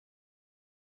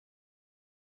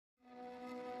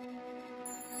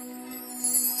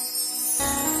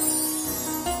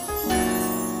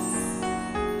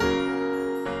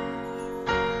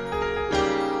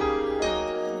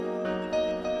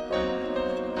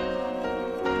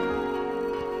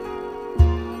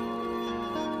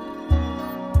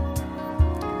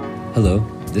Hello,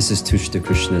 this is Tushta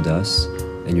Krishna Das,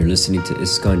 and you're listening to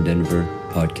ISKCON Denver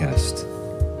podcast,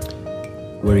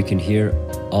 where you can hear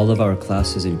all of our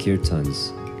classes and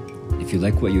kirtans. If you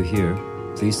like what you hear,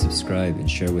 please subscribe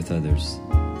and share with others.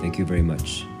 Thank you very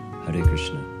much. Hare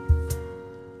Krishna.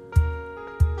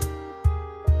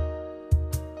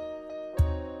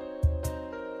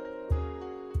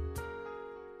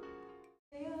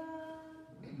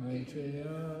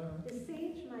 Maitreya, The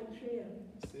sage Maitreya,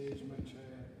 sage Maitreya,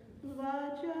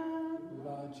 Uvacha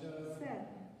said,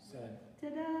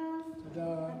 Tada, Tada,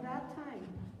 at that time,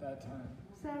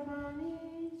 Sarvani,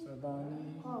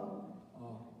 all,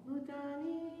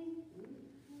 Bhutani,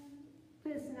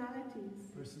 personalities,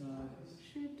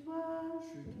 Shrutva,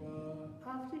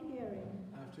 after hearing,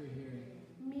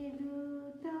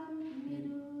 Midutamas,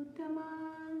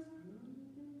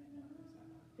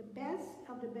 the best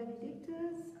of the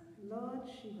Benedictors, Lord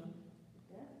Shiva.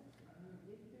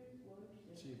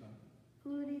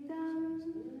 Uritam,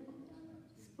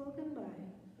 spoken by.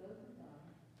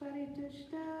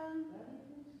 Paritushta,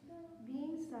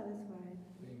 being satisfied.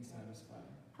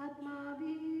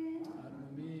 Atmavi,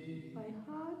 by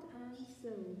heart and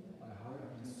soul.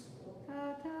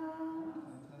 Tata,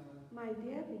 my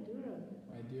dear Vidura.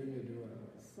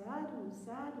 Sadhu.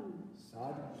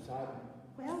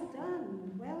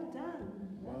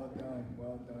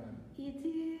 Well done.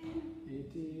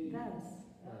 Iti, thus.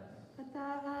 Tata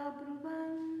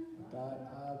Abruvan,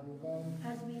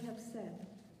 as we have said.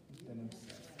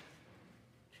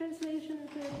 Translation and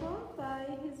purport by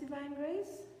His Divine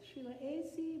Grace, Srila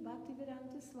A.C.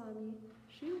 Bhaktivedanta Swami,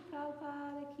 Srila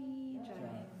Prabhupada Ki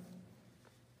Jai.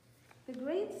 The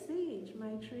great sage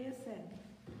Maitreya said,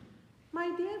 "My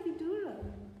dear Vidura,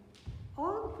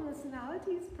 all the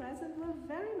personalities present were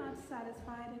very much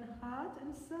satisfied in heart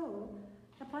and soul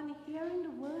upon hearing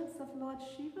the words of Lord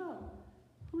Shiva,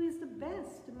 who is the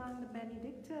best among the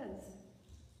Benedictors."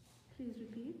 Please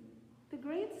repeat. The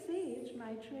great sage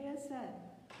Maitreya said,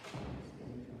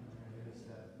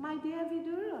 "My dear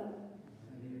Vidura,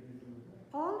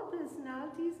 all the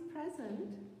personalities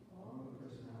present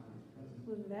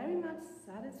were very much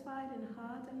satisfied in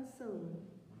heart and soul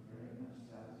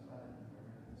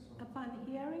upon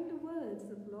hearing the words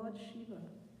of Lord Shiva,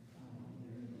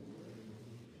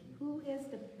 who is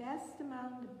the best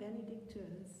among the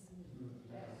Benedictors."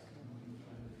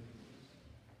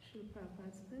 Srila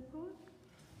Prabhupada's purport.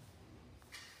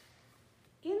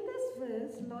 In this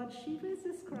verse, Lord Shiva is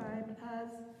described as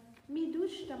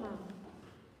Midushtama,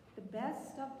 the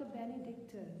best of the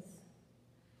Benedictors.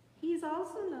 He is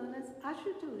also known as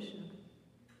Ashutosha,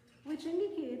 which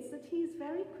indicates that he is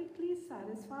very quickly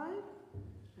satisfied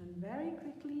and very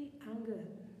quickly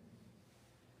angered.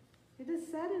 It is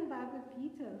said in Bhagavad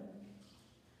Gita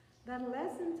that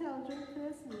less intelligent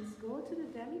persons go to the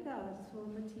demigods for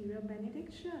material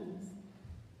benedictions.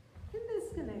 In this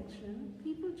connection,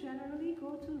 people generally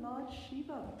go to Lord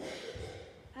Shiva,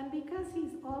 and because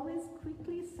he's always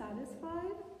quickly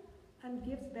satisfied and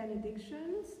gives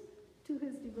benedictions to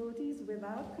his devotees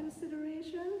without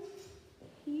consideration,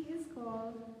 he is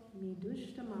called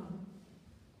Midushtama,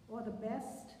 or the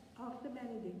best of the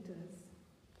Benedictors.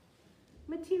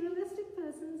 Materialistic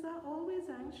persons are always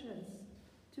anxious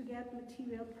to get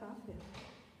material profit,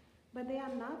 but they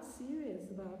are not serious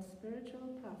about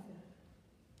spiritual profit.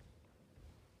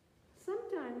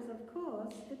 Sometimes, of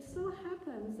course, it so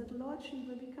happens that Lord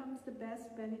Shiva becomes the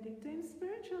best Benedictor in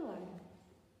spiritual life.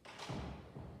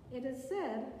 It is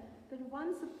said that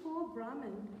once a poor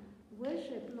Brahmin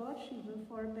worshipped Lord Shiva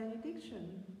for a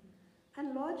benediction,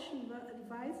 and Lord Shiva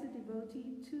advised the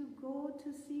devotee to go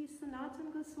to see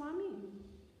Sanatana Goswami.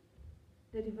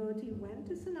 The devotee went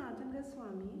to Sanatana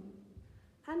Goswami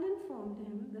and informed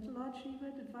him that Lord Shiva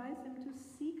had advised him to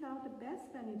seek out the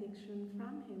best benediction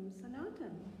from him,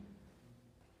 Sanatana.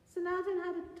 Sanatana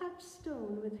had a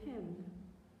touchstone with him,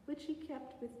 which he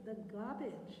kept with the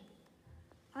garbage.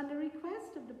 On the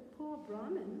request of the poor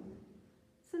Brahmin,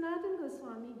 Sanatana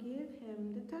Goswami gave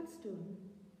him the touchstone,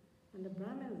 and the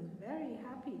Brahmin was very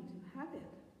happy to have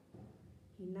it.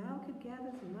 He now could get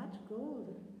as much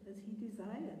gold as he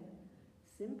desired,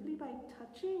 simply by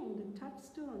touching the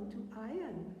touchstone to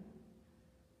iron.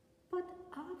 But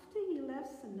after he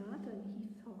left Sanatana, he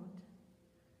thought,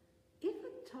 if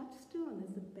a touchstone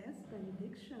is the best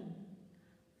benediction,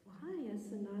 why has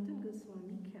Sanatana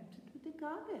Goswami kept it with the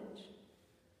garbage?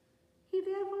 He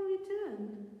therefore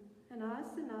returned and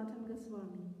asked Sanatana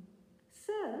Goswami,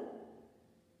 "Sir,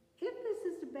 if this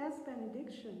is the best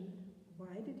benediction,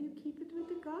 why did you keep it with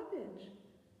the garbage?"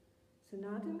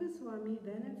 Sanatana Goswami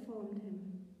then informed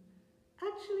him,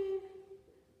 "Actually,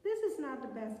 this is not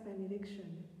the best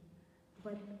benediction.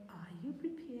 but are you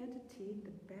prepared to take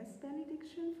the best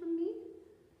benediction from me?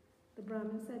 The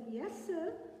Brahmin said, yes,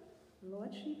 sir.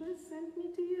 Lord Shiva sent me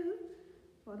to you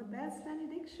for the best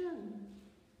benediction.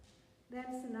 Then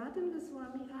Sanatana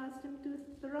Goswami asked him to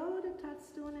throw the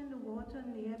touchstone in the water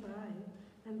nearby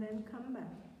and then come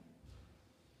back.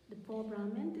 The poor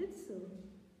Brahmin did so,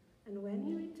 and when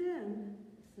he returned,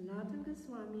 Sanatana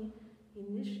Goswami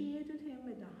initiated him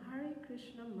with the Hare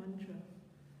Krishna mantra.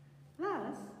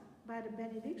 Thus, by the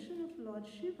benediction of Lord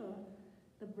Shiva,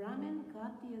 the Brahmin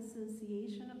got the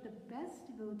association of the best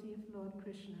devotee of Lord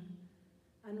Krishna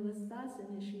and was thus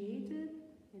initiated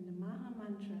in the Maha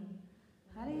Mantra,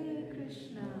 Hare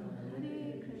Krishna,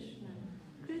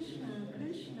 Krishna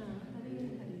Krishna, Hare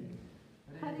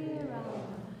Hare,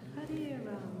 Hare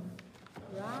Rama,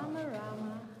 Rama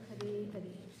Rama, Hare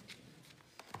Hare.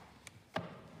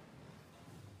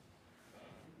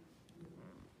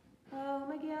 Om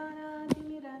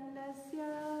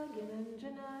Jnana-timirandasya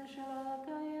Gyananjana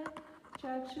Shalakaya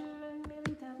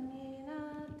Chakshurunmilitam Yena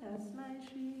Tasmai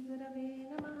Shri Gurave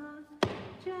Namaha.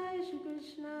 Jai Shri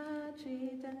Krishna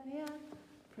Chaitanya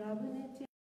Prabhu Nitya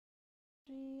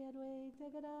Shri Advaita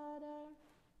Gadadhar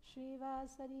Shri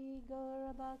Vasari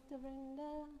Gaura Bhakta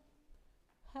Vrinda.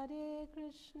 Hare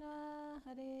Krishna,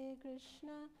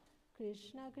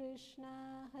 Krishna Krishna,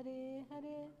 Hare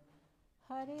Hare,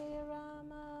 Hare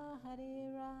Rama,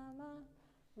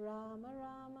 Rama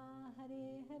Rama, Hare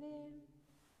Hare.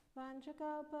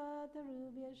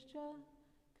 Vanchakalpatarubhyascha,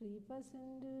 Kripa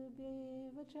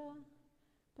Sindhubhyeva cha,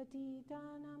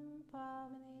 Patitanam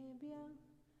Pavanebhya,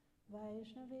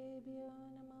 Vaishnavebhyo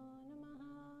Namo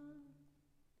Namaha.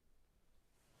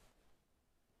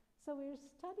 So we're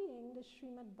studying the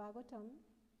Srimad Bhagavatam,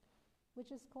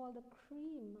 which is called the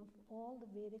cream of all the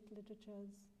Vedic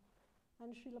literatures.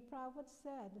 And Srila Prabhupada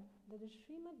said that the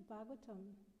Srimad Bhagavatam,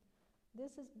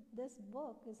 this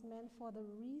book is meant for the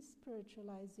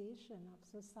re-spiritualization of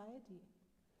society.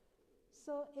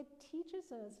 So it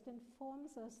teaches us, it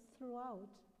informs us throughout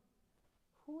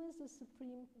who is the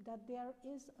supreme, that there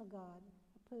is a God,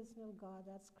 a personal God,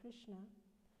 that's Krishna.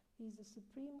 He's the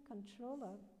supreme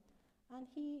controller, and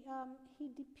he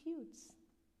deputes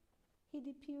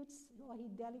or he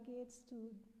delegates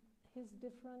to his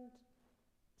different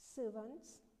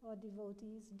servants or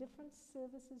devotees different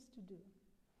services to do.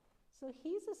 So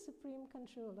he's a supreme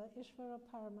controller, Ishvara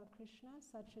Parama Krishna,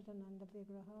 Satchidananda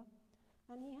Vigraha,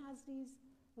 and he has these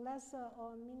lesser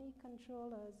or mini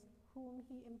controllers whom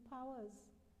he empowers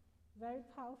very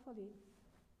powerfully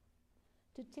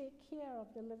to take care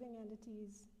of the living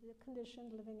entities, the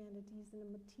conditioned living entities in the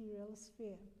material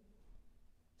sphere.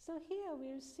 So here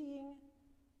we're seeing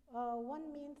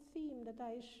one main theme that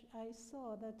I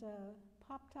saw that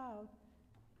popped out.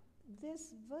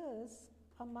 This verse,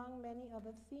 among many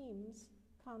other themes,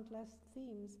 countless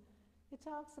themes, it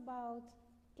talks about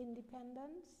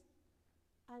independence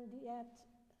and yet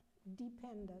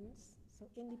dependence. So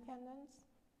independence,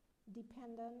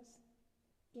 dependence,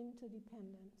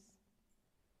 interdependence.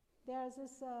 There's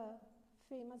this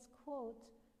famous quote,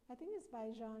 I think it's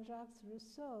by Jean-Jacques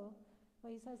Rousseau,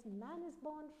 where he says, man is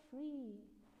born free,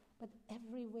 but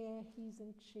everywhere he's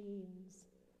in chains.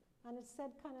 And it's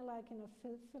said kind of like in a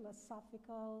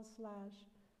philosophical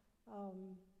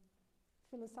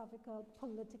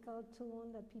political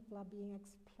tone, that people are being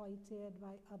exploited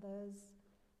by others,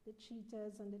 the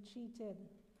cheaters and the cheated.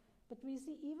 But we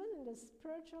see even in the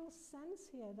spiritual sense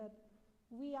here that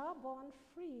we are born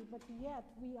free, but yet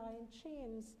we are in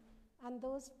chains, and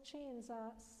those chains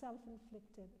are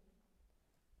self-inflicted.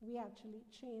 We actually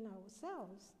chain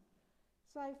ourselves.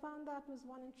 So I found that was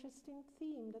one interesting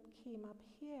theme that came up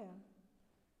here.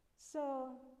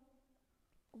 So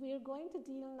we're going to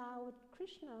deal now with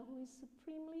Krishna, who is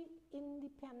supremely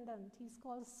independent. He's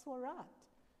called Swarat.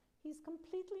 He's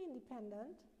completely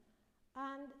independent,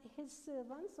 and his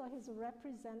servants or his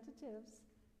representatives,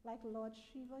 like Lord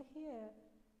Shiva here,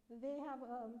 they have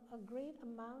a great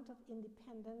amount of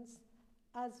independence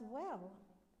as well.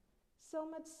 So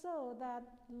much so that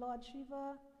Lord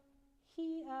Shiva,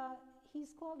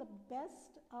 he's called the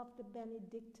best of the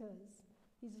benedictors.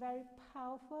 He's very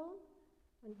powerful,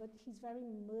 but he's very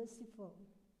merciful.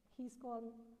 He's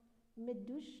called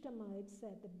Medushtama, it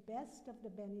said, the best of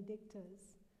the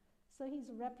benedictors. So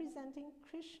he's representing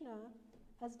Krishna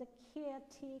as the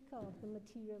caretaker of the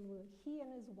material world. He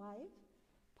and his wife,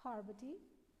 Parvati,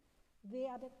 they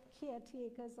are the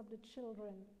caretakers of the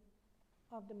children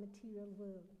of the material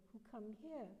world who come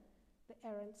here, the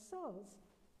errant souls.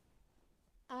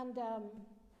 And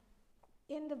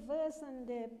in the verse and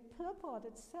the purport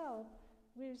itself,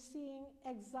 we're seeing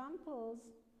examples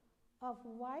of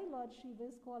why Lord Shiva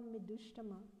is called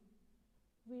Medushtama.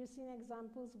 We're seeing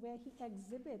examples where he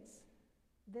exhibits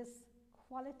this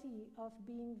quality of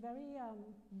being very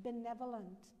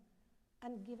benevolent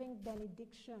and giving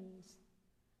benedictions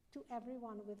to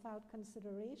everyone without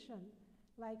consideration.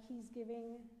 Like he's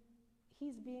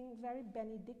being very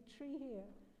benedictory here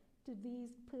to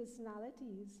these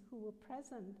personalities who were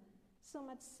present, so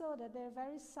much so that they're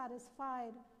very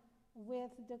satisfied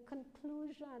with the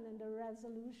conclusion and the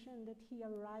resolution that he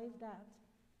arrived at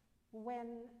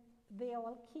when they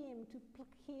all came to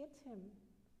placate him.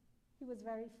 He was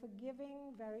very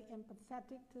forgiving, very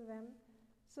empathetic to them,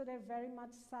 so they're very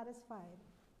much satisfied.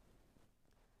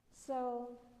 So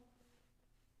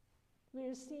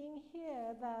we're seeing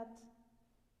here that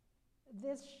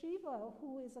this Shiva,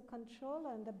 who is a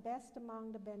controller and the best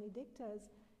among the Benedictors,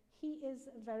 he is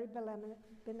very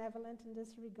benevolent in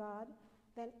this regard.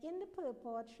 Then in the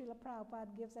purport, Srila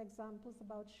Prabhupada gives examples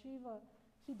about Shiva.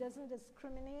 He doesn't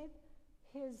discriminate.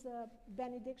 His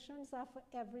benedictions are for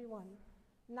everyone,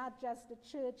 not just the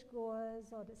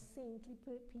churchgoers or the saintly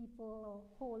people or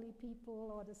holy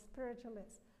people or the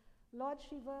spiritualists. Lord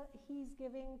Shiva, he's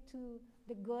giving to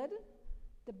the good,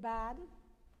 the bad,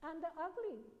 and the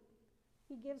ugly.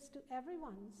 He gives to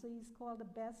everyone, so he's called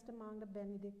the best among the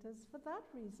Benedictors for that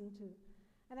reason too.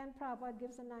 And then Prabhupada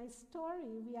gives a nice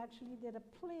story. We actually did a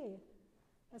play,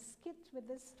 a skit with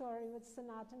this story with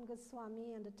Sanatana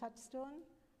Goswami and the Touchstone.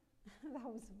 That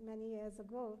was many years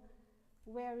ago,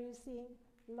 where you see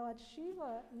Lord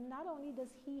Shiva, not only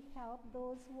does he help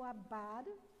those who are bad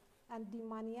and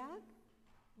demoniac,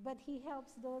 but he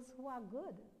helps those who are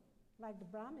good, like the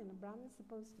Brahmin. A Brahmin is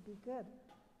supposed to be good.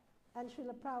 And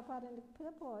Srila Prabhupada in the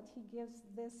purport, he gives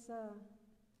this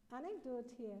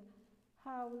anecdote here,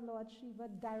 how Lord Shiva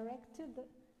directed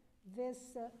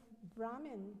this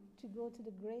Brahmin to go to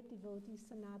the great devotee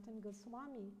Sanatana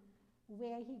Goswami,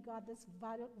 where he got this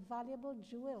valuable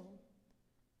jewel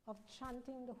of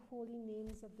chanting the holy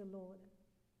names of the Lord.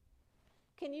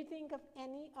 Can you think of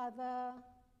any other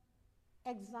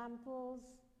examples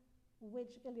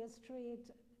which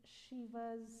illustrate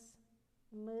Shiva's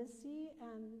mercy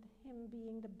and him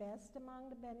being the best among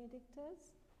the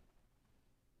Benedictors?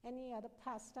 Any other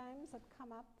pastimes that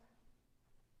come up,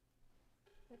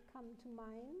 that come to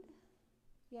mind?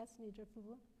 Yes, Nidra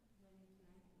Prabhu.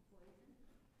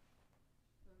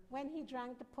 When he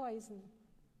drank the poison.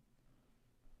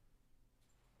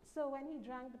 So when he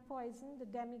drank the poison, the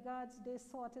demigods, they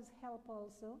sought his help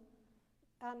also.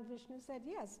 And Vishnu said,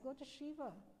 yes, go to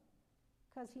Shiva,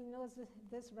 because he knows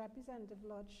this representative,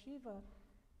 Lord Shiva,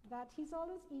 that he's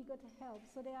always eager to help.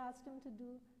 So they asked him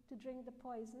to drink the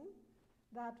poison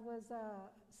that was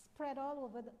spread all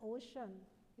over the ocean.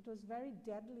 It was very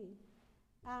deadly.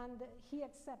 And he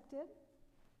accepted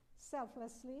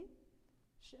selflessly.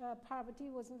 Parvati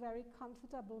wasn't very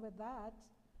comfortable with that.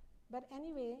 But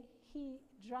anyway, he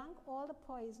drank all the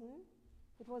poison.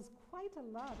 It was quite a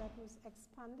lot that was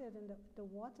expanded in the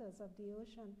waters of the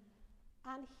ocean.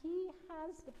 And he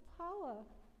has the power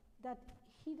that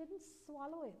he didn't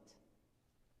swallow it.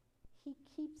 He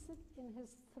keeps it in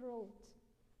his throat.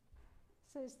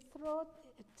 So his throat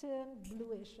turned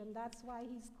bluish, and that's why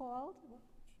he's called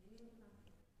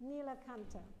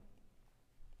Nilakanta.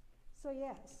 So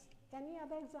yes, any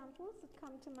other examples that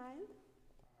come to mind?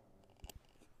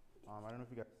 I don't know if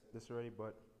you got this already,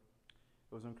 but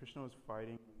it was when Krishna was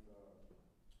fighting with,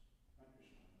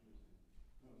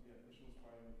 Krishna was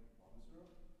fighting with Babasura.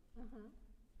 Uh-huh.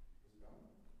 Was it that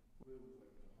one? With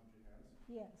like the 100 hands?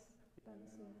 Yes, And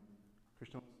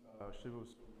Krishna was, Shiva was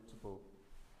so merciful.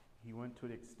 He went to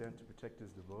the extent to protect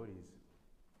his devotees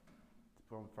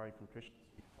from fighting from Krishna.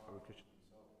 He fought with Krishna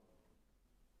himself,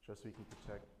 just so he can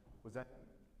protect. Was that him?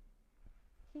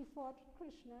 He fought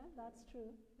Krishna, that's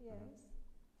true, yes,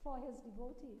 for his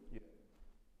devotee. Yeah.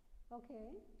 Okay,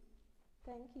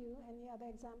 thank you. Any other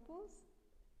examples?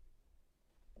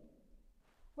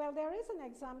 Well, there is an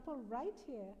example right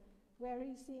here where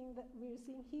we're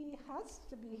seeing he has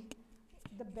to be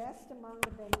the best among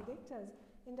the Benedictors.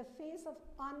 In the face of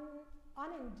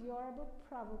unendurable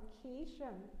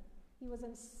provocation, he was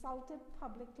insulted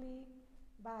publicly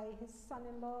by his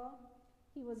son-in-law.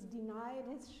 He was denied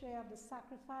his share of the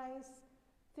sacrifice.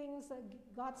 Things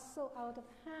got so out of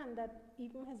hand that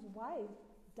even his wife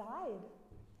died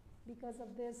because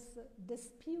of this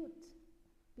dispute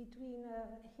between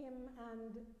him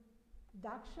and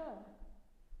Daksha.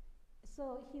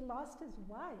 So he lost his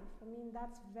wife. I mean,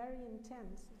 that's very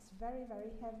intense. It's very,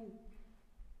 very heavy.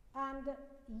 And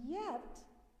yet,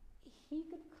 he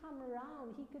could come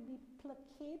around, he could be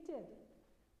placated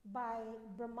by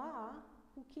Brahma,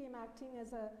 who came acting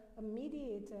as a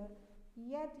mediator,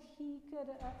 yet he could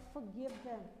forgive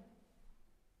them.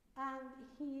 and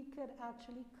he could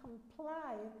actually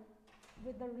comply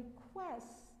with the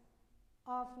requests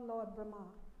of Lord Brahma.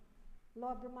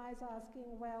 Lord Brahma is asking,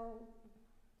 well,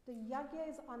 the yajna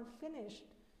is unfinished.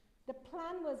 The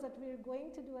plan was that we were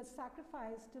going to do a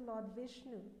sacrifice to Lord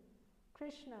Vishnu,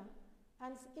 Krishna,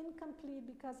 and it's incomplete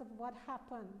because of what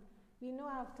happened. We know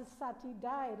after Sati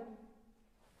died,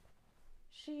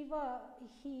 Shiva,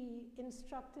 he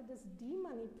instructed this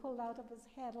demon he pulled out of his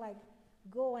head, like,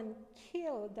 go and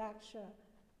kill Daksha.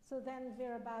 So then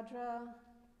Virabhadra,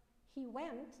 he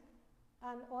went,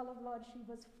 and all of Lord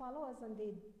Shiva's followers, and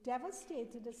they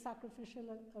devastated the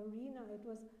sacrificial arena. It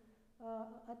was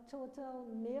a total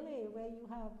melee where you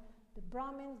have the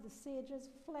Brahmins, the sages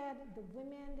fled, the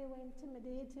women, they were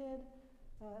intimidated,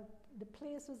 the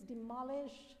place was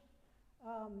demolished.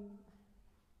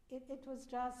 It was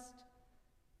just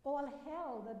all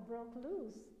hell that broke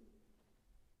loose.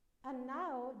 And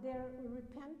now they're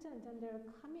repentant and they're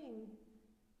coming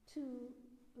to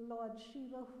Lord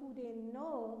Shiva, who they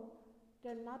know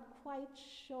they're not quite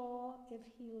sure if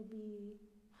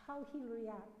how he'll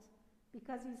react,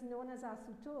 because he's known as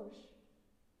Asutosh.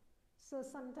 So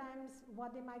sometimes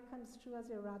what they might construe as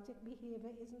erratic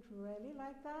behavior isn't really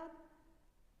like that,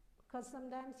 because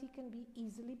sometimes he can be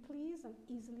easily pleased and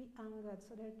easily angered,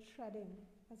 so they're treading,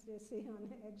 as they say, on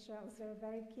eggshells. They're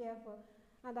very careful.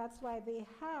 And that's why they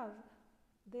have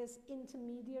this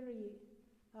intermediary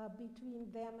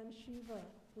between them and Shiva.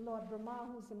 Lord Brahma,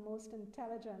 who's the most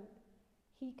intelligent,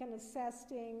 he can assess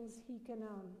things, he can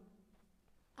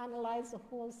analyze the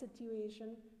whole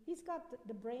situation. He's got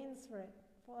the brains for it,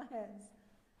 4 heads.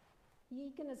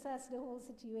 He can assess the whole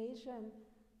situation,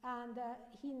 and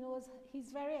he knows,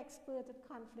 he's very expert at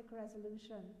conflict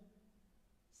resolution.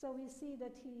 So we see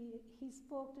that he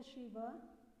spoke to Shiva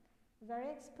very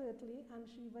expertly, and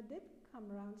Shiva did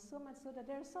come around, so much so that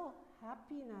they're so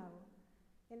happy now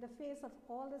in the face of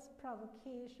all this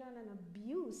provocation and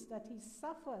abuse that he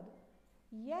suffered.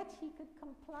 Yet he could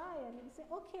comply and he said,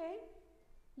 okay,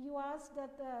 you asked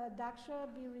that Daksha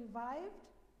be revived,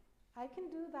 I can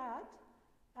do that,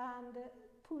 and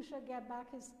Pusha get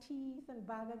back his teeth and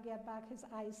Bhaga get back his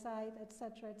eyesight,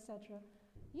 etc., etc.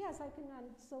 Yes, I can. And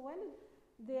so when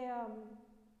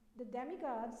the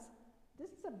demigods,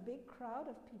 this is a big crowd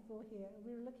of people here.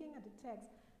 We're looking at the text.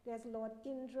 There's Lord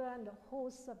Indra and the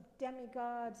hosts of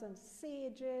demigods and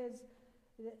sages.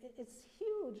 It's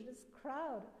huge, this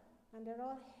crowd. And they're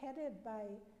all headed by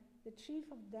the chief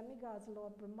of demigods,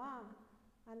 Lord Brahma.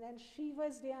 And then Shiva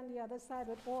is there on the other side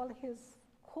with all his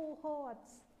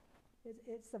cohorts.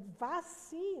 It's a vast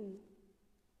scene.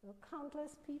 There are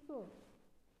countless people,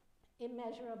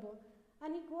 immeasurable.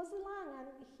 And he goes along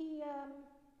and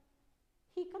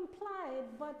he complied,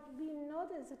 but we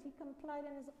notice that he complied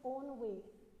in his own way.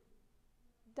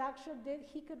 Daksha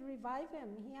he could revive him.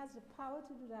 He has the power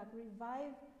to do that.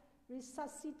 Revive,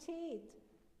 resuscitate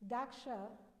Daksha,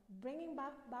 bring him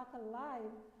back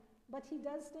alive, but he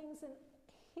does things in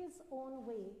his own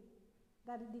way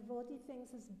that a devotee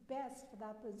thinks is best for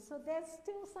that person. So there's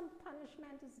still some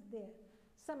punishment is there,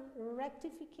 some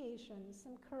rectification,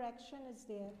 some correction is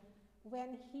there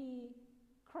when he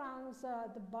crowns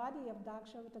the body of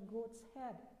Daksha with a goat's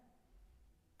head.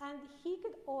 And he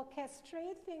could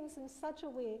orchestrate things in such a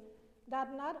way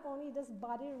that not only this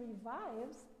body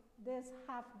revives, this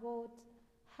half goat,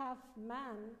 half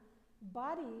man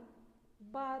body,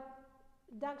 but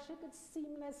Daksha could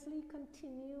seamlessly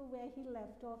continue where he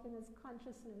left off in his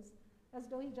consciousness, as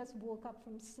though he just woke up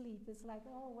from sleep. It's like,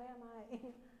 oh, where am I?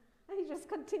 And he just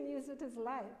continues with his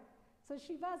life. So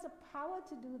Shiva has the power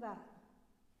to do that.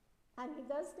 And he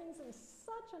does things in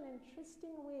such an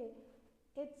interesting way.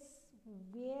 It's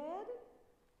weird.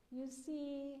 You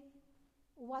see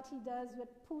what he does with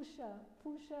Pusha.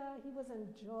 Pusha, he was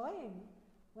enjoying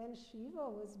when Shiva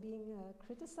was being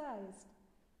criticized.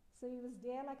 So he was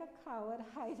there like a coward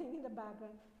hiding in the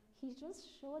background. He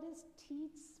just showed his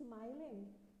teeth smiling,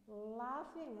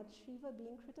 laughing at Shiva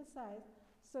being criticized.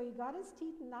 So he got his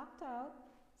teeth knocked out,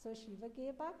 so Shiva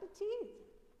gave back the teeth.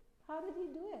 How did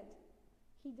he do it?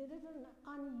 He did it in an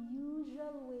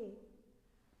unusual way.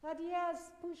 But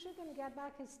yes, Pusha can get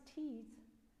back his teeth,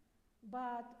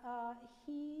 but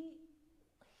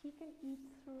he can eat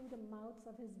through the mouths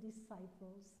of his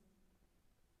disciples.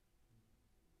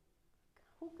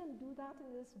 Who can do that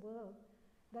in this world?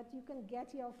 That you can get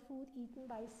your food eaten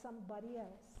by somebody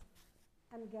else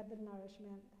and get the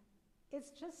nourishment.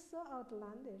 It's just so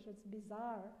outlandish, it's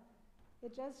bizarre.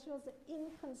 It just shows the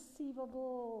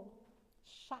inconceivable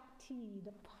Shakti,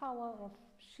 the power of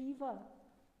Shiva,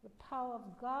 the power of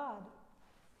God.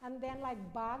 And then like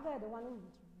Bhaga, the one who's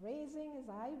raising his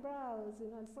eyebrows,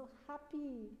 and so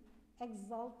happy,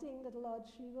 exulting that Lord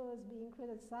Shiva was being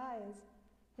criticized,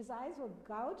 his eyes were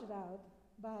gouged out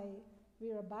by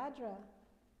Virabhadra.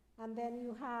 And then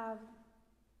you have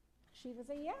Shiva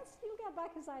say, yes, you'll get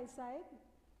back his eyesight.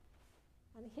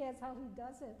 And here's how he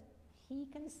does it. He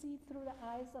can see through the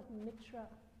eyes of Mitra.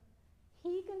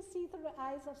 He can see through the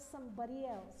eyes of somebody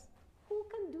else. Who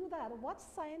can do that? What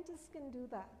scientist can do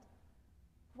that?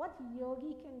 What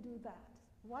yogi can do that?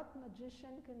 What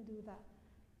magician can do that?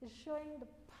 It's showing the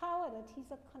power that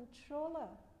he's a controller.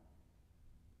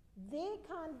 They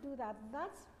can't do that.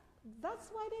 That's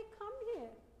why they come here.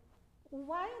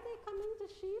 Why are they coming to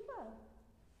Shiva?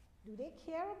 Do they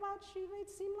care about Shiva? It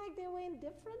seemed like they were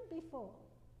indifferent before.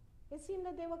 It seemed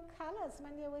that they were callous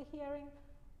when they were hearing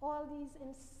all these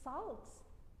insults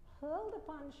hurled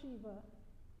upon Shiva.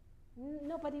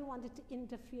 Nobody wanted to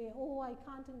interfere. Oh, I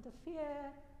can't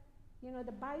interfere. You know,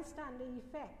 the bystander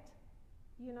effect.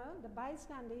 You know, the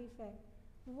bystander effect.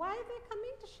 Why are they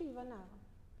coming to Shiva now?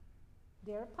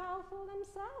 They're powerful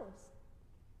themselves.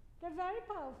 They're very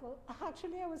powerful.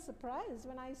 Actually, I was surprised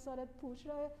when I saw that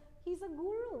Pushra, he's a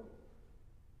guru.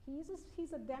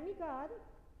 He's a demigod.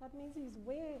 That means he's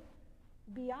way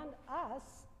beyond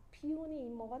us, puny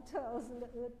mortals in the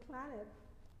earth planet.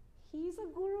 He's a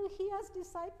guru. He has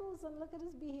disciples, and look at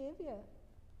his behavior.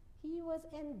 He was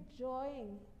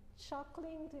enjoying,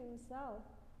 chuckling to himself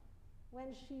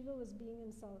when Shiva was being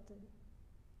insulted.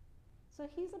 So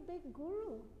he's a big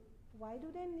guru. Why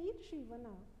do they need Shiva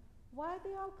now? Why are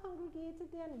they all congregated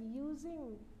there and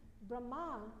using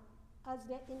Brahma as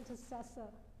their intercessor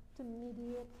to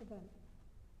mediate for them?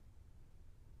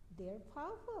 They're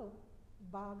powerful.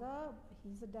 Bhaga,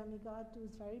 he's a demigod too,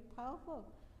 is very powerful.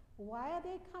 Why are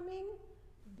they coming?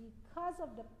 Because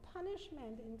of the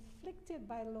punishment inflicted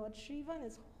by Lord Shiva and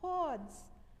his hordes.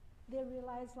 They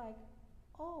realize like,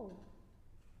 oh,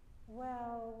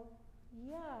 well,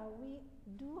 yeah, we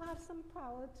do have some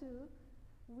power too.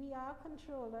 We are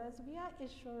controllers, we are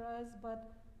Ishwaras,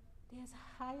 but there's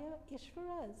higher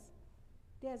Ishwaras.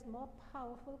 There's more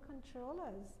powerful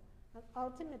controllers. And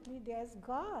ultimately, there's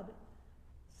God.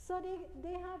 So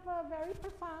they have very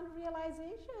profound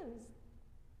realizations,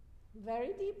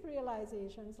 very deep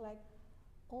realizations like,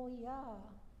 oh yeah,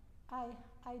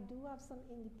 I do have some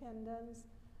independence.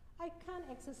 I can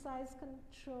exercise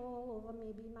control over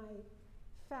maybe my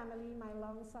family, my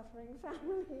long-suffering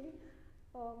family,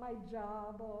 or my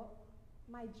job, or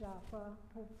my japa,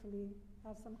 hopefully,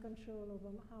 have some control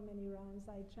over how many rounds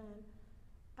I chant.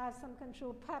 I have some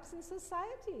control, perhaps in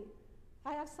society.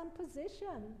 I have some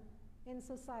position in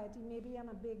society. Maybe I'm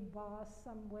a big boss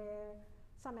somewhere,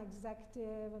 some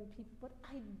executive and people, but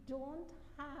I don't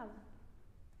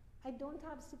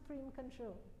have supreme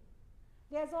control.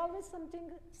 There's always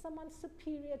someone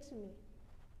superior to me.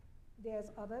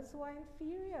 There's others who are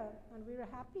inferior, and we're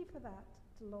happy for that,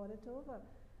 to lord it over.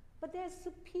 But there's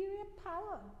superior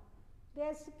power.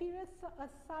 There's superior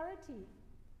authority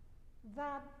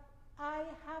that I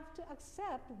have to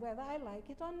accept whether I like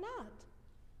it or not.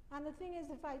 And the thing is,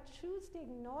 if I choose to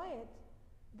ignore it,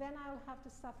 then I'll have to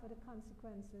suffer the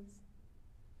consequences.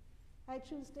 I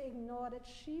choose to ignore that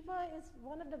Shiva is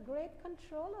one of the great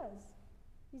controllers.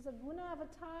 He's a guna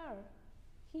avatar.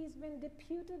 He's been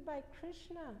deputed by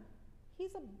Krishna.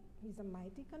 He's a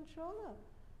mighty controller.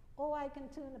 Oh, I can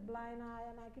turn a blind eye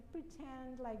and I could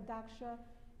pretend like Daksha.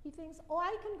 He thinks, oh,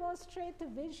 I can go straight to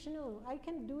Vishnu. I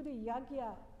can do the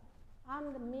yagya.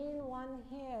 I'm the main one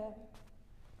here.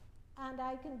 And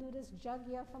I can do this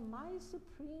yagya for my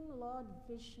Supreme Lord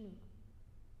Vishnu.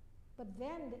 But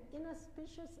then the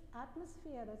inauspicious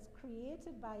atmosphere that's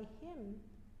created by him,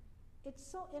 it's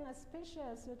so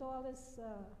inauspicious with all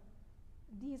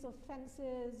these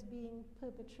offenses being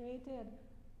perpetrated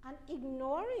and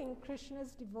ignoring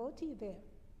Krishna's devotee there.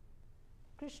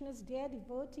 Krishna's dear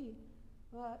devotee,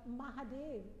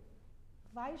 Mahadev,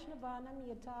 Vaishnavanam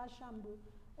Yata Shambhu.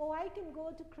 Oh, I can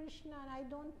go to Krishna and I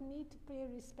don't need to pay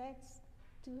respects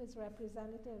to his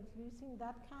representative. You think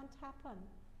that can't happen?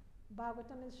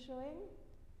 Bhagavatam is showing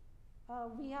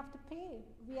we have to pay.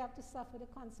 We have to suffer the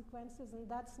consequences, and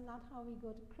that's not how we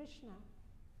go to Krishna.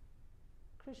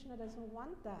 Krishna doesn't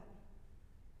want that.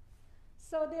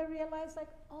 So they realize like,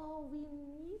 oh, we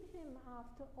need him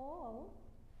after all.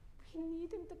 We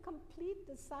need him to complete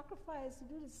the sacrifice, to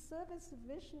do the service of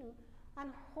Vishnu.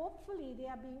 And hopefully they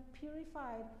are being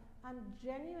purified and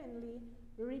genuinely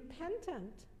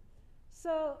repentant.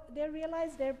 So they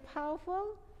realize they're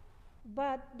powerful,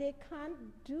 but they can't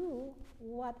do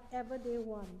whatever they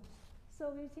want.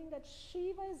 So we think that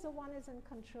Shiva is the one who's in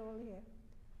control here.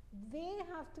 They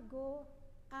have to go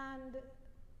and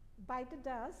bite the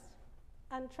dust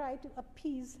and try to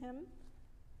appease him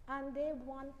And they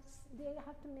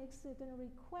have to make certain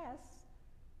requests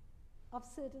of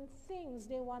certain things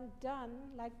they want done,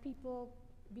 like people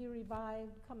be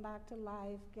revived, come back to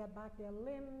life, get back their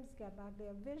limbs, get back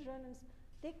their vision. And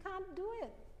they can't do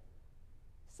it.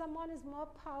 Someone is more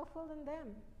powerful than them.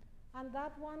 And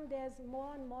that one, there's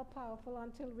more and more powerful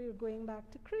until we're going back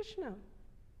to Krishna.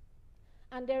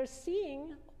 And they're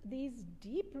seeing these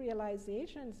deep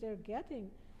realizations they're getting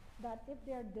that if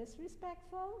they're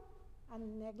disrespectful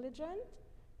and negligent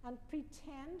and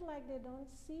pretend like they don't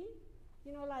see,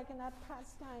 you know, like in that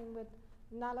pastime with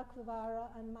Nala Kuvara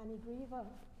and Manigriva,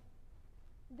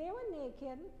 they were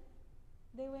naked,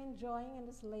 they were enjoying in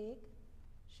this lake,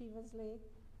 Shiva's lake,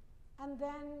 and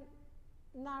then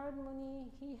Narad Muni,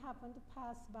 he happened to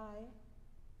pass by,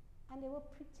 and they were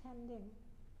pretending.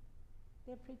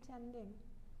 They're pretending.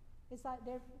 It's like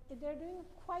they're doing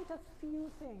quite a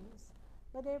few things,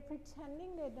 but they're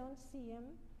pretending they don't see him,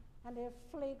 and they're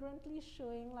flagrantly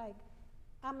showing like,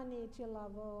 I'm a nature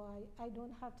lover, or I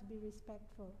don't have to be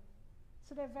respectful.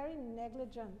 So they're very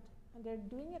negligent, and they're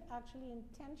doing it actually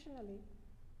intentionally,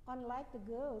 unlike the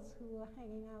girls who were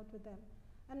hanging out with them.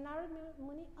 And Narad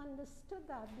Muni understood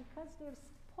that because they've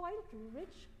spoiled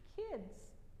rich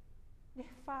kids.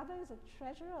 Their father is a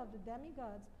treasurer of the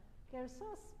demigods. They're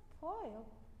so spoiled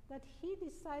that he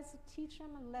decides to teach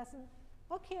them a lesson.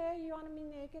 Okay, you want to be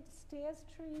naked, stay as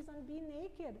trees and be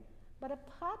naked. But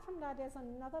apart from that, there's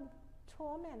another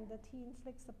torment that he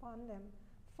inflicts upon them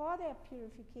for their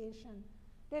purification.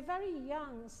 They're very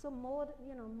young, so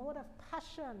mode of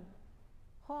passion,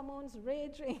 hormones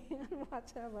raging and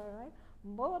whatever, right?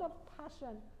 Mode of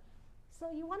passion. So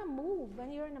you want to move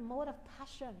when you're in a mode of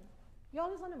passion. You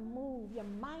always want to move. Your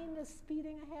mind is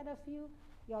speeding ahead of you.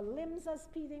 Your limbs are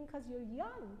speeding because you're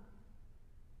young.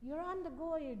 You're on the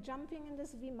go. You're jumping in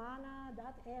this Vimana,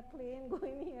 that airplane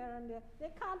going here and there. They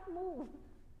can't move.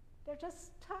 They're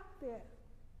just stuck there.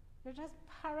 They're just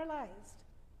paralyzed.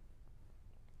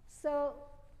 So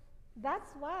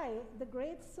that's why the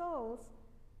great souls,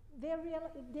 they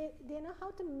know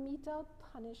how to mete out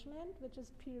punishment, which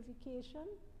is purification.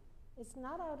 It's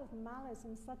not out of malice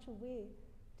in such a way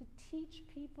to teach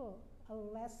people a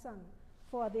lesson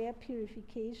for their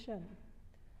purification.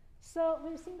 So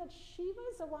we've seen that Shiva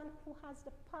is the one who has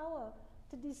the power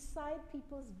to decide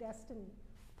people's destiny.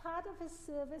 Part of his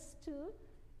service too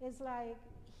is like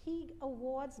he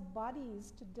awards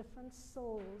bodies to different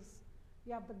souls.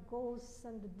 You have the ghosts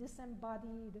and the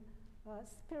disembodied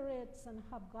spirits and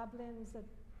hobgoblins that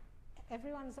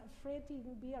everyone's afraid to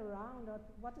even be around or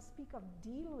what to speak of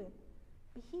deal with.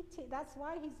 That's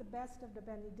why he's the best of the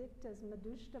Benedictors,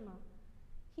 Madhushtama.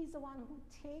 He's the one who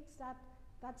takes that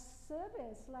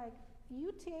service, like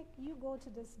you go to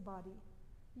this body,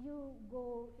 you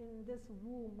go in this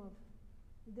womb of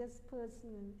this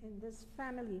person in this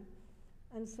family,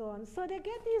 and so on. So they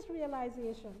get these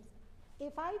realizations.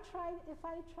 If I try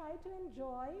to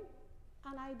enjoy,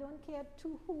 and I don't care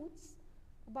two hoots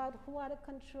about who are the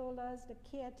controllers, the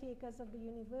caretakers of the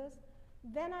universe,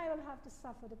 then I will have to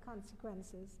suffer the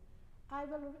consequences. I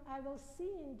will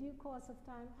see in due course of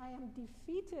time I am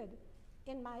defeated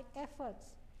in my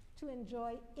efforts to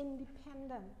enjoy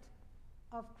independent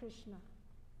of Krishna,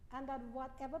 and that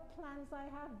whatever plans I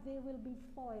have, they will be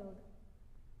foiled.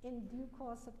 In due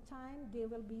course of time, they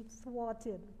will be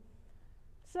thwarted.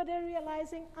 So they're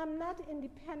realizing I'm not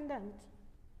independent.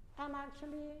 I'm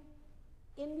actually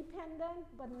independent,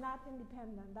 but not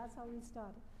independent. That's how we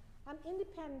started. I'm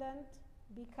independent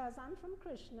because I'm from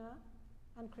Krishna,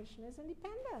 and Krishna is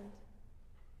independent.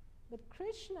 But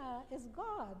Krishna is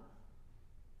God.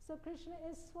 So Krishna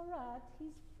is Swarat,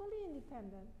 he's fully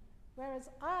independent. Whereas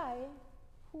I,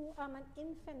 who am an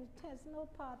infinitesimal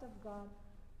part of God,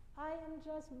 I am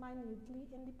just minutely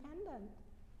independent.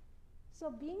 So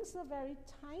being so very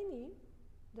tiny,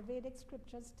 the Vedic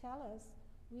scriptures tell us,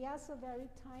 we are so very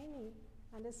tiny,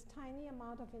 and this tiny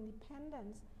amount of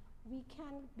independence, we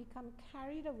can become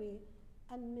carried away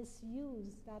and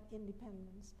misuse that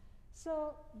independence.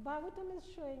 So Bhagavatam is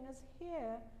showing us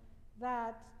here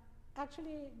that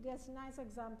actually this nice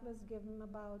example is given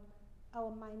about our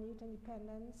minute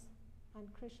independence and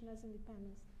Krishna's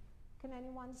independence. Can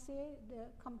anyone say the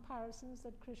comparisons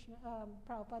that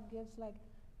Prabhupada gives, like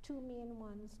two main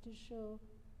ones to show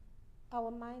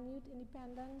our minute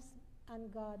independence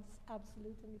and God's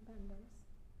absolute independence?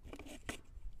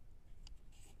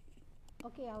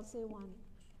 Okay, I'll say one.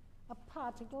 A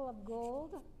particle of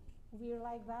gold, we're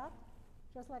like that,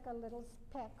 just like a little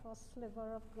speck or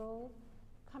sliver of gold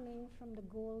coming from the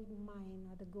gold mine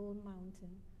or the gold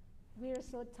mountain. We're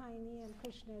so tiny and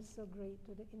Krishna is so great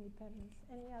with the independence.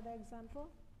 Any other example?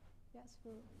 Yes,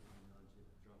 Guru. Onto a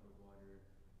drop of water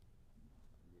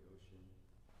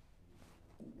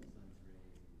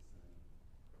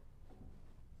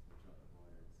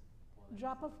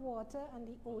Drop of water and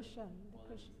the ocean.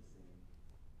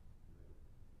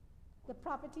 The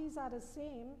properties are the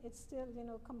same. It's still,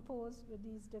 composed with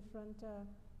these different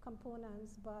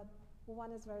components, but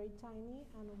one is very tiny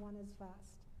and one is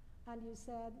vast. And you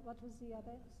said, what was the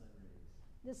other?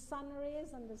 The sun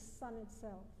rays and the sun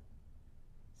itself.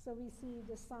 So we see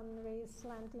the sun rays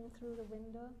slanting through the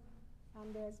window,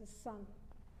 and there's a sun.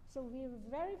 So we're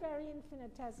very, very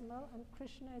infinitesimal, and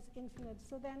Krishna is infinite.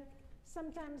 So then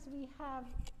sometimes we have,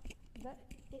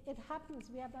 it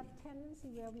happens, we have that tendency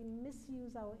where we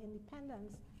misuse our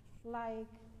independence, like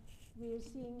we're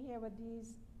seeing here with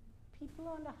these people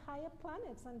on the higher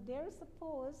planets, and they're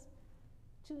supposed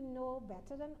to know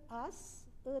better than us,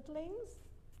 earthlings,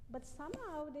 but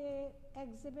somehow they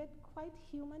exhibit quite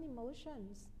human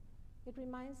emotions. It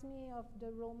reminds me of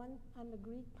the Roman and the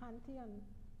Greek pantheon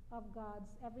of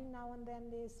gods. Every now and then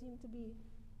they seem to be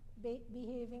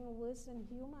behaving worse than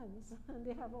humans. And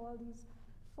they have all these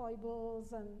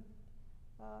foibles and,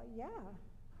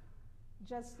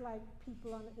 just like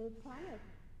people on the Earth planet.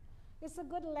 It's a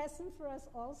good lesson for us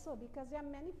also, because there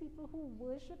are many people who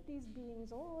worship these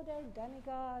beings. Oh, they're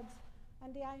demigods,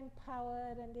 and they are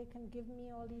empowered, and they can give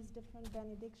me all these different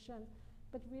benedictions.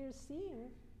 But we're seeing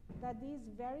that these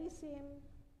very same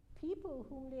people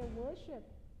whom they worship,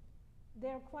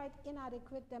 they're quite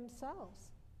inadequate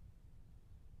themselves.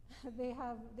 They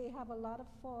have a lot of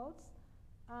faults,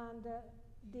 and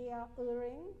they are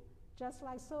erring, just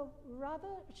like, so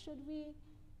rather should we,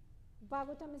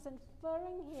 Bhagavatam is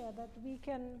inferring here that we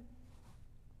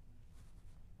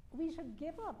should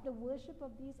give up the worship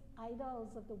of these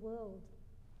idols of the world,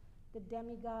 the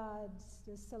demigods,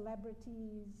 the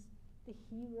celebrities, the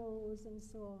heroes, and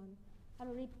so on,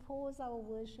 and repose our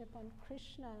worship on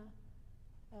Krishna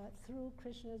through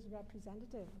Krishna's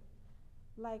representative,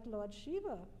 like Lord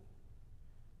Shiva.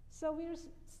 So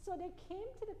they came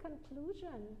to the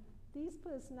conclusion, these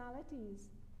personalities,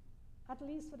 at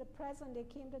least for the present, they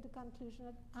came to the conclusion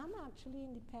that I'm actually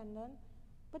independent,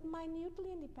 but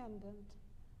minutely independent,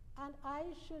 and I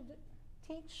should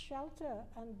take shelter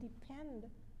and depend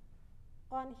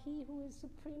on he who is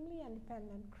supremely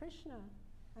independent, Krishna,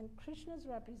 and Krishna's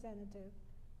representative,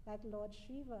 like Lord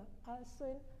Shiva.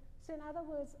 So in other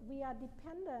words, we are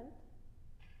dependent,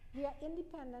 we are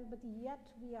independent, but yet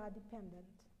we are dependent.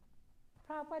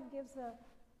 Prabhupada gives a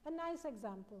nice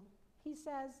example. He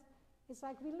says, it's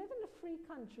like we live in a free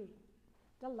country,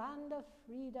 the land of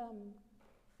freedom.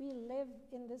 We live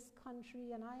in this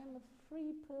country, and I am a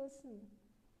free person.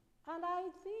 And I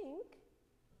think,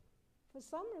 for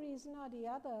some reason or the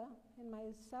other, in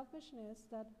my selfishness,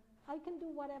 that I can do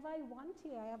whatever I want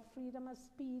here. I have freedom of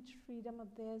speech, freedom of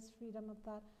this, freedom of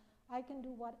that. I can do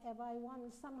whatever I want,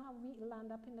 and somehow we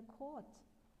land up in the court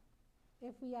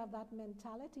if we have that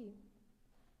mentality.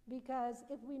 Because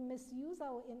if we misuse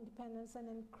our independence and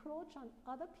encroach on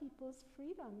other people's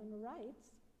freedom and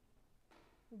rights,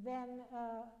 then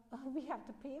we have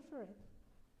to pay for it.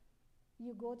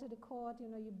 You go to the court,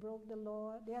 you broke the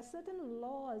law. There are certain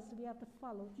laws we have to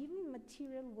follow, even in the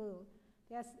material world.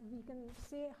 We can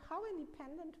say how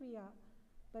independent we are,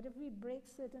 but if we break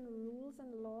certain rules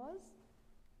and laws,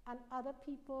 and other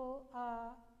people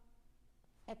are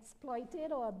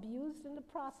exploited or abused in the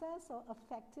process or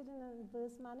affected in an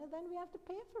adverse manner, then we have to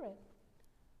pay for it.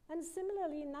 And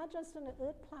similarly, not just on the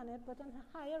earth planet, but on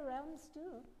higher realms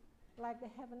too, like the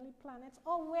heavenly planets,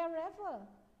 or wherever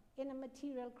in a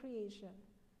material creation.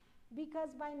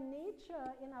 Because by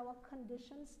nature, in our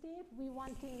conditioned state, we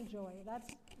want to enjoy.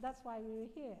 That's why we're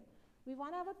here. We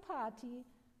want to have a party,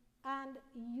 and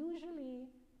usually,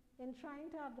 in trying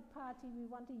to have the party, we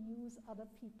want to use other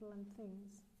people and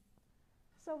things.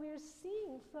 So we're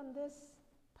seeing from this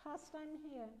pastime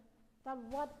here that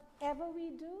whatever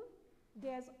we do,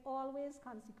 there's always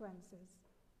consequences.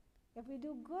 If we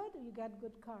do good, you get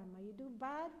good karma. You do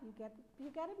bad, you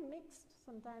get it mixed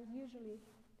sometimes. Usually,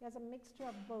 there's a mixture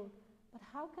of both. But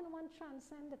how can one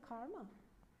transcend the karma?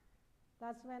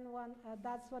 That's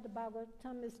what the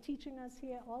Bhagavatam is teaching us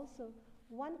here also.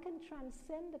 One can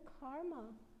transcend the karma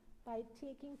by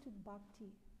taking to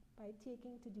bhakti, by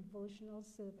taking to devotional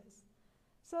service.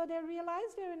 So they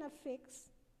realize they're in a fix.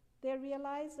 They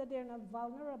realize that they're in a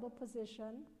vulnerable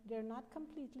position. They're not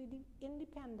completely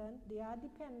independent. They are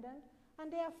dependent,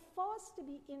 and they are forced to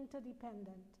be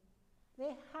interdependent.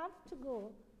 They have to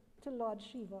go to Lord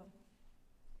Shiva.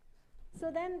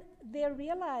 So then they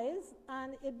realize,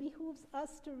 and it behooves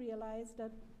us to realize,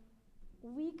 that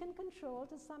we can control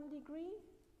to some degree,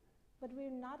 but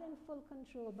we're not in full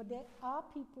control. But there are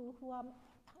people who are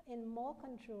in more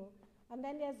control, And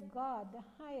then there's God, the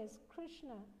highest,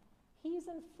 Krishna. He's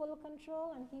in full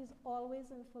control, and he's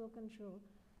always in full control.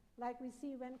 Like we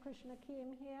see when Krishna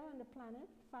came here on the planet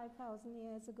 5,000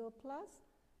 years ago plus,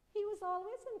 he was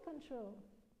always in control.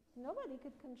 Nobody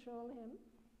could control him,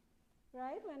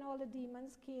 right? When all the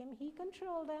demons came, he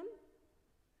controlled them.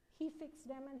 He fixed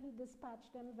them and he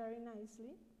dispatched them very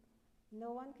nicely.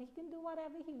 No one, he can do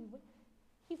whatever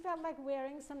he felt like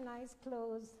wearing some nice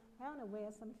clothes. I want to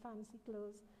wear some fancy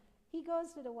clothes. He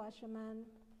goes to the washerman.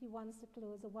 He wants the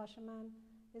clothes. The washerman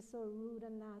is so rude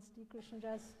and nasty. Krishna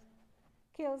just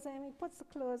kills him. He puts the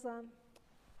clothes on.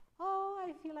 Oh,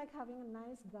 I feel like having a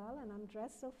nice garland. I'm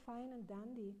dressed so fine and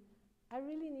dandy. I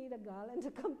really need a garland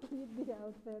to complete the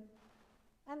outfit.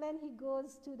 And then he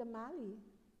goes to the Mali,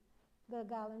 the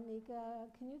garland maker.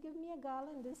 Can you give me a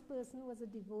garland? This person was a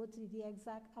devotee, the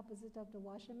exact opposite of the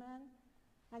washerman.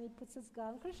 And he puts his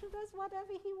garland. Krishna does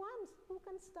whatever he wants. Who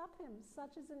can stop him?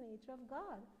 Such is the nature of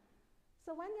God.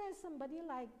 So when there's somebody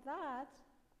like that,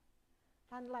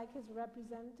 and like his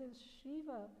representative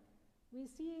Shiva, we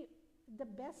see the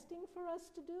best thing for us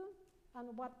to do,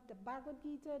 and what the Bhagavad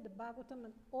Gita, the Bhagavatam,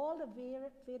 and all the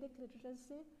Vedic literatures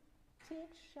say,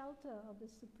 take shelter of the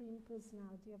Supreme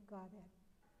Personality of Godhead.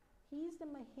 He's the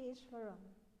Maheshwaram.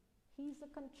 He's the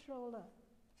controller.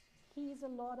 He's the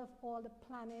Lord of all the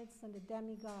planets and the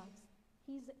demigods.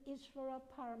 He's the Ishvara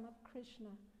Parama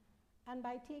Krishna. And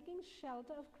by taking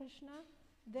shelter of Krishna,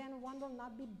 then one will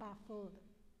not be baffled,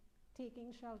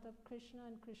 taking shelter of Krishna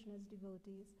and Krishna's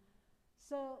devotees.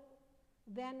 So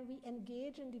then we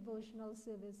engage in devotional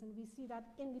service, and we see that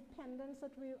independence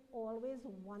that we're always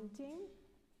wanting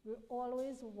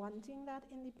that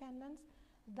independence.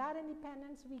 That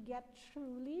independence we get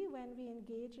truly when we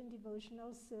engage in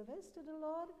devotional service to the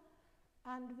Lord,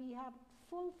 and we have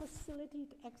full facility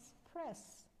to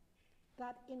express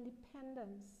that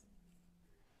independence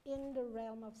in the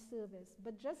realm of service.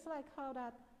 But just like how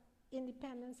that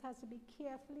independence has to be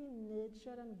carefully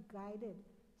nurtured and guided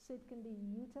so it can be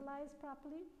utilized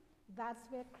properly, that's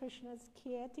where Krishna's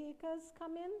caretakers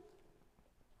come in,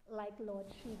 like Lord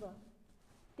Shiva.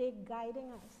 They're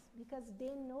guiding us because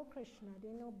they know Krishna,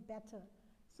 they know better.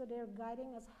 So they're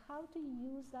guiding us how to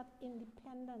use that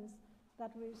independence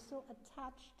that we're so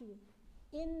attached to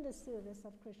in the service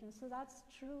of Krishna. So that's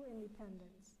true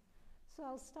independence. So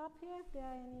I'll stop here if there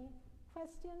are any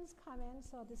questions, comments,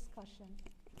 or discussion.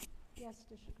 Yes,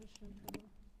 Shri Krishna Prabhu.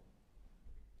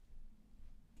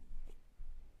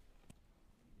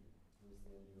 You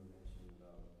were mentioning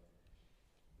about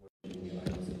worshiping the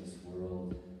idols of this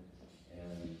world,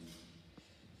 and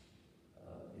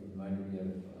it reminded me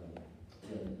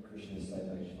of Krishna's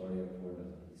Saita Aishwarya Purna.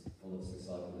 It's full of 6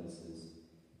 opulences.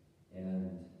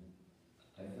 And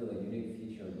I feel a unique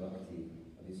feature of bhakti,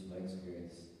 at least from my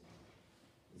experience,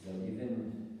 is that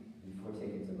even before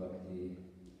taking to bhakti,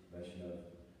 Vaishnava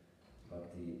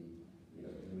bhakti,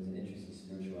 there was an interest in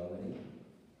spirituality.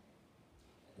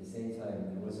 At the same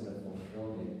time, there wasn't a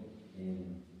fulfillment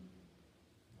in,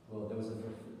 there was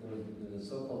a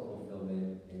so-called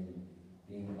fulfillment in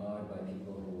being awed by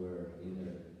people who were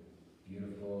either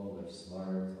beautiful or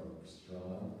smart or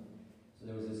strong. So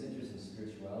there was this interest in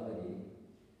spirituality,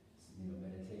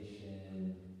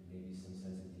 meditation, maybe some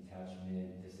sense of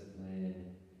detachment,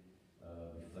 discipline,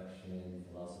 reflection,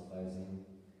 philosophizing.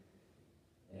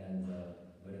 And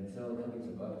but until coming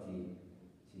to bhakti,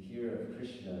 to hear of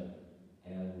Krishna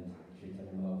and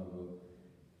Chaitanya Mahaprabhu,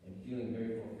 and feeling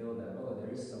very fulfilled that, there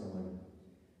is someone,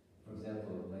 for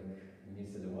example, like when you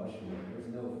said the washerman, there's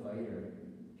no fighter.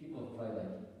 People fight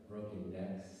like broken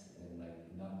necks and like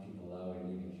knock people out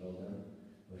and even kill them.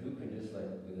 But who can just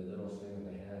like with a little swing of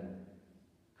the hand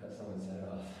cut someone's head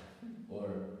off?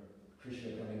 Or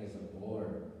Krishna coming as a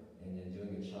boar and then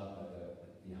doing a chop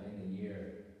behind the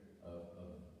ear of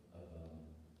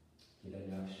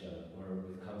Hiranyaksha, or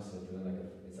with Kamsa doing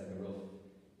it's like a real,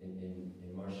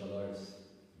 in martial arts,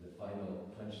 the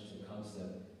final punch to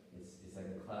Kamsa, it's like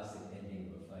a classic ending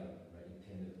of a fight, right? You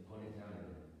pin the opponent down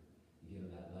and you give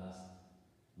him that last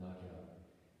knockout.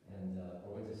 And,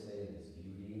 or what to say, his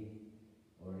beauty,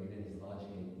 or even his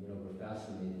logic, we're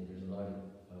fascinated. There's a lot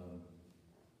of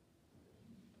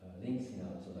links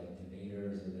now to like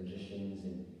debaters and logicians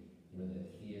and, the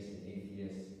theists and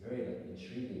atheists, very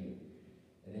intriguing.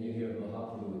 And then you hear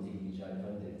Mahaprabhu with Digvijay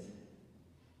Pandit,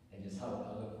 and just how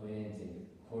eloquent and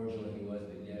cordial he was,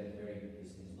 but yet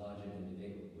his logic and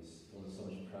debate was full of so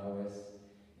much prowess.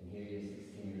 And here he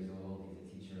is, 16 years old, he's a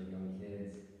teacher of young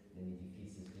kids, and he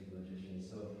defeats this big logician.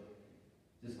 So,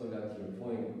 just going back to your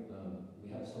point, we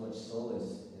have so much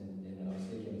solace, and I was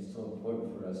thinking it's so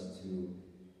important for us to,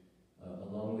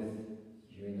 along with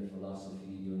hearing the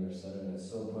philosophy, doing our sadhana, it's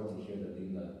so important to hear the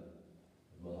Leela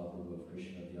of Mahaprabhu, of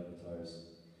Krishna, of the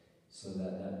avatars, so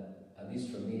that at least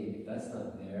for me, if that's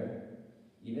not there,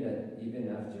 even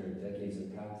after decades of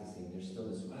practicing, there's still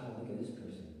this, wow, look at this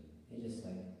person. He just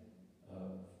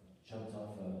jumped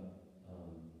off a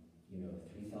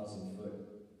 3,000-foot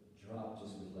drop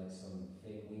just with like some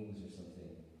fake wings or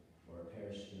something, or a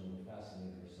parachute, with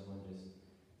fascinating, or someone just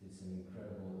did some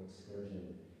incredible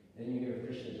excursion. Then you hear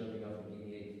Krishna jumping off an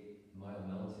 88-mile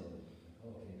mountain.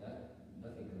 Oh, okay,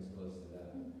 nothing comes close to that.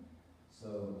 So,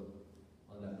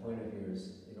 on that point of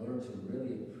yours, in order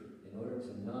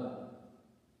to not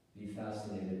be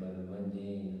fascinated by the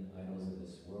mundane idols of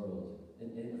this world,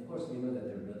 and of course we know that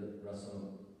their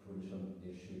rasam purusham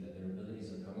yeshu, that their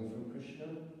abilities are coming from Krishna.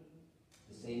 At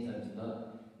the same time, to not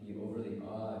be overly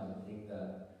awed and think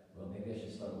that, well, maybe I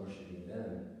should start worshiping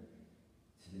them.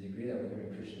 To the degree that we're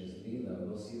hearing Krishna's Leela,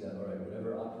 we'll see that, all right,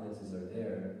 whatever opulences are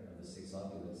there, of the 6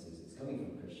 opulences, it's coming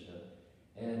from Krishna.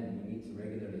 And we need to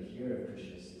regularly hear of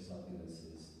Krishna's 6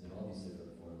 opulences in all these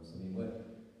different forms. I mean,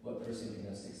 what person can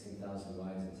have 16,000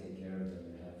 wives and take care of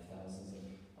them and have thousands of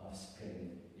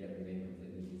offspring, yet remain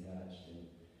completely detached, and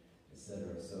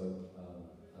etc. So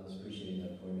I was appreciating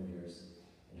that point of yours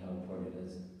and how important it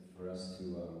is for us to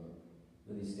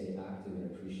really stay active in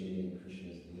appreciating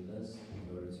Krishna's Leelas in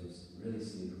order to really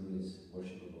see who is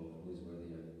worshipable, who is worthy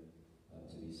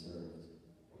to be served.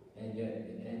 And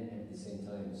yet, and at the same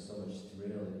time, so much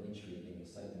thrill and intrigue and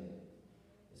excitement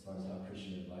as far as how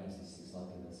Krishna divides these 6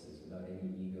 opulences without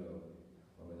any ego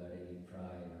or without any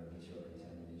pride or material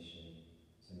contamination.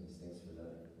 So thanks for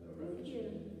that. Thank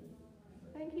you.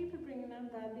 Thank you for bringing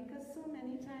up that, because so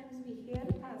many times we hear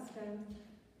the pastimes,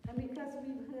 and because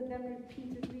we've heard them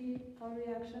repeatedly, our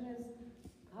reaction is,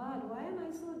 God, why am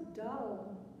I so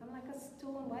dull? I'm like a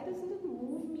stone. Why doesn't it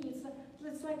move me? It's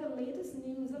like the latest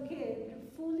news. Okay,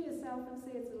 fool yourself and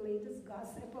say it's the latest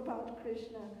gossip about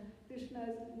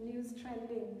Krishna's news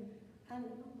trending. And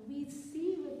we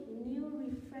see with new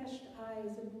refreshed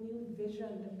eyes and new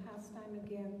vision the pastime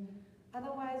again.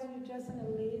 Otherwise, we're just in a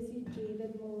lazy,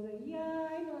 jaded mode. Yeah,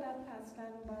 I know that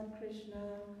pastime about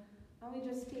Krishna, and we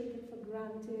just take it for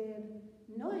granted.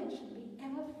 No, it should be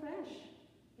ever fresh.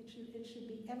 It should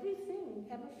be everything,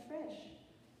 ever fresh.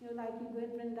 Like you go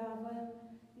in Vrindavan,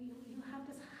 you have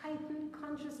this heightened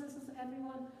consciousness of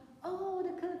everyone. Oh,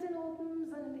 the curtain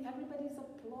opens and everybody's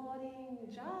applauding,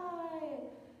 Jai!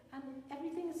 And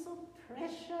everything is so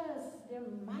precious. They're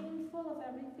mindful of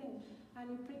everything.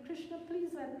 And you pray, Krishna,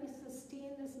 please let me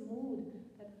sustain this mood,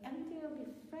 that everything will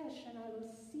be fresh and I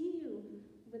will see you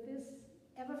with this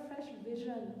ever-fresh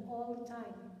vision all the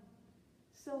time.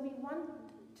 So we want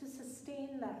to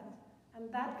sustain that.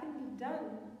 And that can be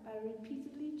done by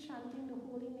repeatedly chanting the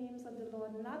holy names of the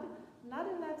Lord, not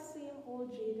in that same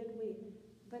old jaded way,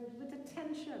 but with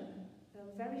attention,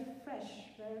 very fresh,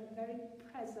 very, very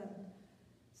present.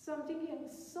 So I'm thinking,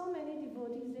 so many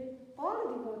devotees, all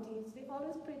the devotees, they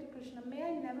always pray to Krishna, may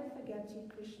I never forget you,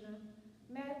 Krishna.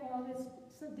 May I always,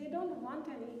 so they don't want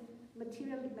any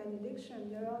material benediction,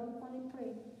 they're only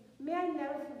praying, may I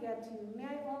never forget you, may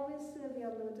I always serve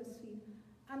your lotus feet.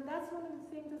 And that's one of the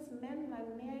things that's meant by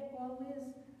may I always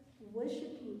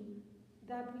worship you,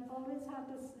 that we always have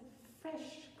this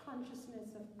fresh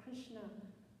consciousness of Krishna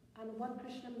and what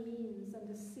Krishna means and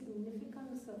the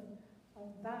significance of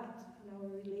that in our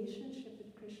relationship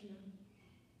with Krishna.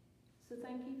 So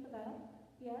thank you for that.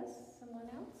 Yes, someone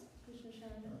else? Krishna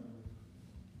Shanda.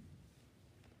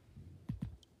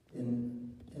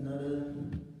 In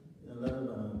a lot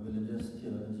of religious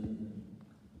theology,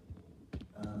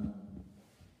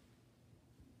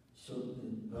 so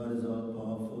God is all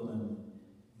powerful and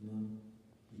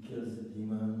He kills the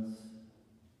demons.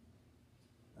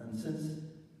 And since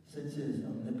He is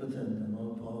omnipotent and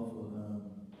all powerful,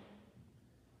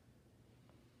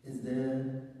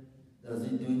 does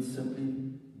He do it simply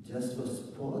just for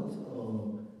sport,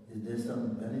 or is there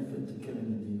some benefit to killing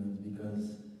the demons? Because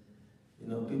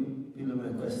people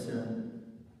may question,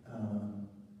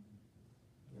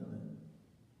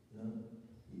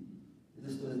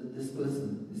 this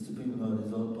person, this Supreme Lord,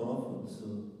 is all powerful. So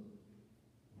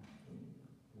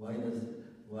why?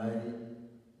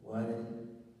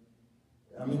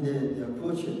 I mean, they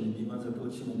approach him. The demons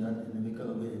approach him in a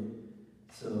mystical way.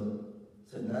 So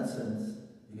in that sense,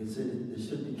 you can say they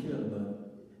should be killed. But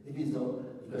if he's all,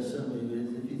 the question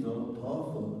is, if he's all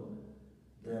powerful,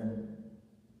 then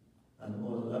and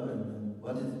all loving, then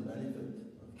what is the benefit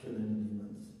of killing the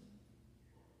demons?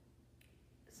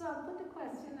 So I'll put the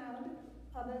question out.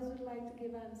 Others would like to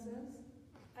give answers.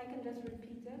 I can just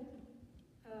repeat it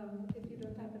if you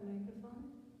don't have a microphone.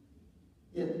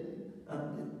 Yeah,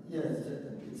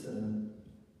 it's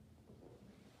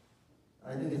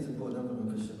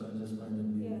Krishna conscious point of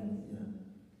view. Yes. Yeah.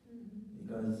 Mhm.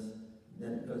 Because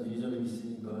usually we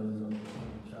see God is on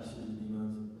crashes the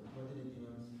demons. What are the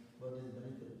demons? What is the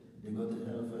benefit? They go to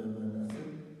hell forever and that's it.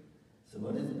 So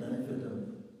what is the benefit of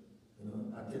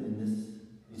acting in this,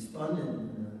 responding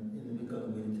in a inimical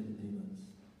way to the demons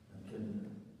and killing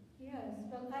them? Yes,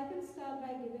 well, I can start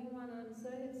by giving one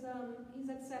answer. It's he's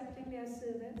accepting their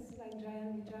service, like Jaya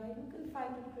and Vijay. Who can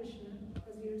fight with Krishna?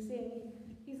 As you were saying,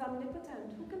 he's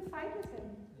omnipotent. Who can fight with him?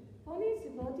 Only his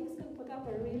devotees can put up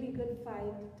a really good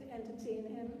fight to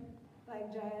entertain him,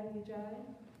 like Jaya and Vijay.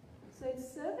 So it's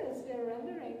service they're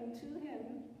rendering to him.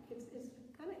 It's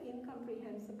kind of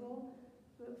incomprehensible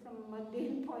from a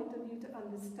mundane point of view to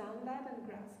understand that and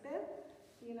grasp it,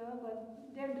 but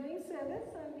they're doing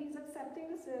service and he's accepting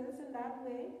the service in that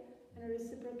way and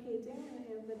reciprocating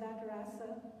with that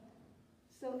rasa.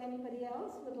 So anybody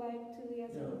else would like to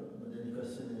yes? Yeah, but then the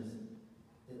question is,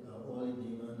 are all the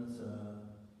demons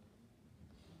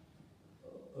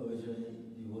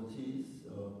originally devotees,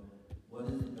 or what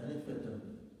is the benefit of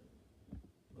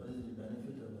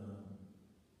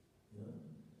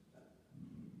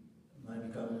my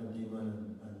becoming a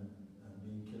demon and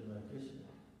being killed by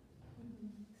Krishna?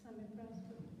 Samit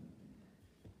Prasad.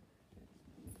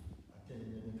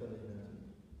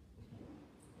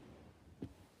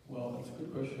 Well, that's a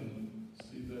good question.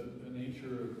 See, the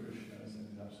nature of Krishna is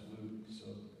absolute, so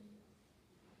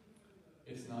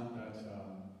it's not that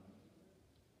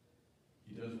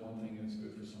he does one thing and it's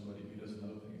good for somebody, if he does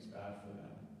another thing, it's bad for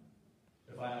them.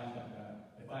 If I act like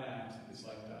that, it's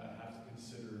like that, I have to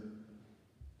consider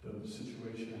the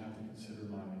situation, I have to consider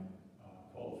my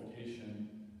qualification.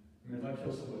 I mean, if I kill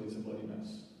somebody, it's a bloody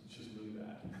mess. It's just really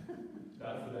bad.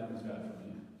 Bad for them, it's bad for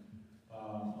me.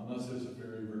 Unless there's a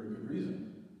very, very good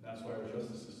reason. That's why our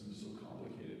justice system is so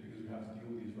complicated, because we have to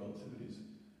deal with these relativities.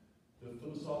 The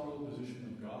philosophical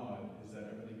position of God is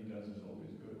that everything he does is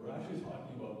always good. We're actually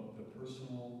talking about the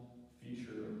personal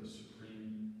feature of the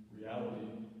supreme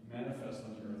reality manifest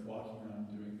on the earth, walking around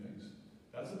and doing things.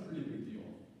 That's a pretty big deal.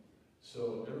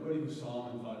 So everybody who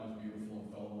saw him and thought he was beautiful and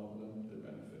fell in love with him, they're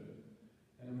benefited.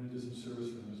 Anyone who did some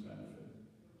service for him was benefited.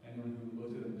 Anyone who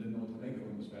looked at him and didn't know what to make of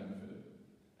him was benefited.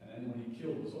 And anyone he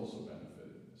killed was also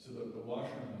benefited. So the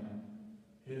washerman,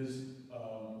 his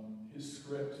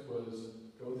script was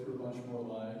go through a bunch more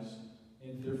lives,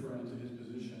 indifferent to his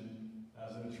position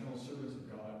as an eternal servant of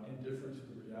God, indifferent to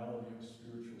the reality of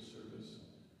spiritual service,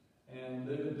 and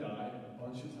live and die a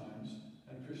bunch of times.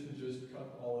 And Krishna just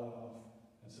cut all that off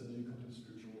and said, "You come to the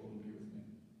spiritual world and be with me."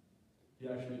 He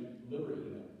actually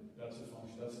liberated him. That's a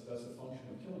function. That's a function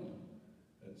of killing him.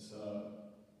 It's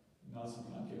not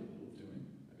something I'm capable of doing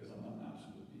because I'm not an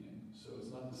absolute being. So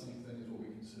it's not the same thing as what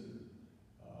we consider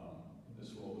in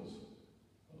this world as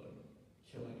a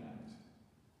killing act.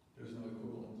 There's no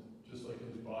equivalent. Just like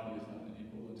his body is not an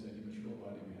equivalent to any material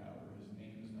body we have, or his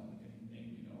name is not like any name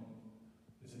we know.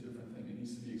 It's a different thing. It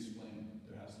needs to be explained.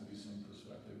 There has to be some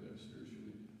perspective there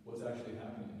spiritually. What's actually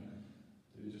happening here?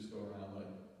 Did he just go around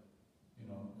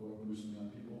going gruesomely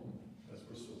on people? And that's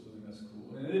we're supposed to think that's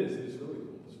cool. And it is. It's really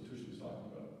cool. That's what Tushya was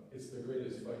talking about. It's the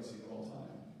greatest fight scene of all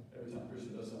time. Every time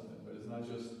Krishna does something, but it's not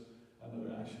just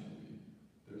another action movie.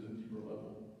 There's a deeper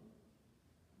level.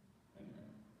 Anyway.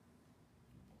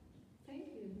 Thank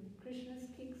you. Krishna's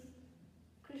kicks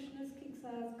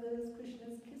are as good as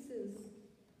Krishna's kisses.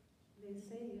 They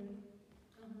say here.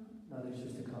 No, there's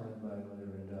just a comment by Mother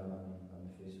Rinda on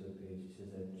the Facebook page.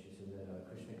 She said that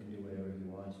Krishna can do whatever he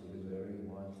wants because whatever he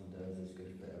wants and does is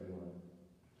good for everyone.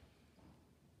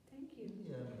 Thank you.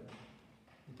 Yeah,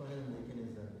 the point I'm making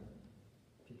is that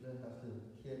people have to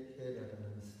hear that and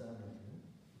understand it.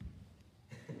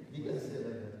 We can say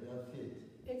like that, we have faith.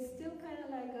 It's still kind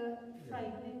of like a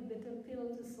frightening bitter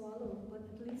pill to swallow, but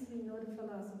at least we know the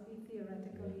philosophy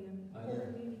theoretically and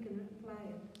hopefully we can apply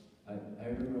it. I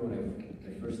remember when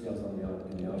the first day I was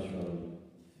in the ashram,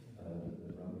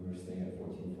 we were staying at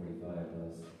 1445, that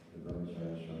was the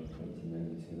Brahmacharya ashram,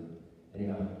 1992.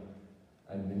 Anyhow,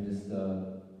 I'd been just,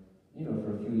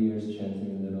 for a few years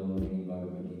chanting a little, reading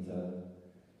Bhagavad Gita,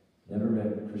 never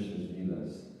read Krishna's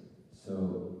Leelas. So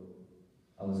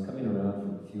I was coming around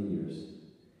for a few years.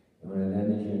 And when I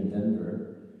landed here in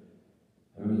Denver,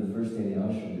 I remember the first day in the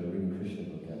ashram, they were reading Krishna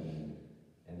book at me.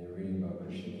 And they were reading about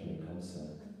Krishna killing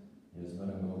Kamsa. There's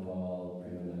Madam Gopal,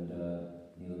 Premananda,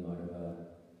 Neela Madhava,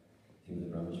 a few of the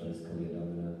brahmacharis,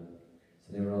 Kalyadamana. So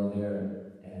they were all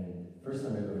there, and first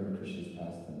time I ever heard Krishna's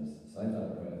pastimes. So I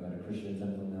thought, right, I'm at a Krishna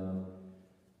temple now.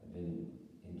 I've been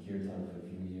in Kirtan for a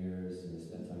few years, and I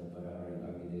spent time with Bharahari and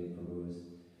Agnidev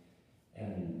Prabhus.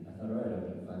 And I thought, all right,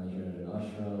 I'm finally here at an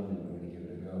ashram, and we're going to give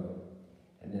it a go.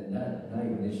 And then that night,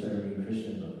 when they started reading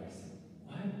Krishna book, I said,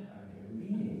 what?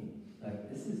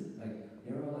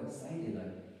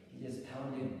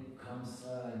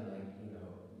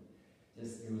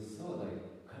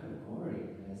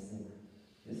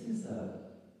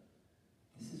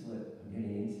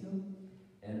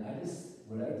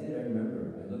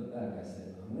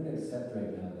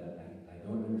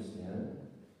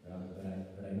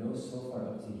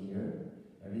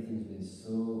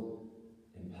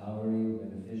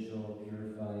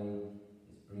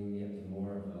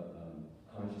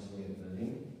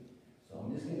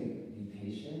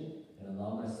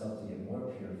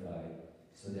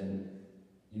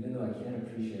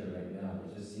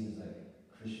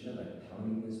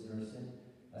 this person,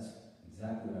 that's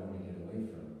exactly what I want to get away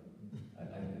from.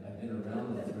 I've been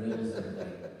around the thrills of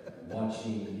like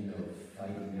watching,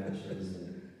 fighting matches,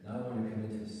 and now I want to come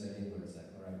into a setting where it's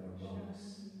like, all right, we're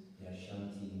monks. Yeah,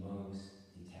 shanti, monks,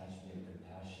 detachment,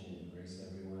 compassion, embrace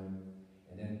everyone.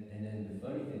 And then the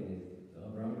funny thing is, the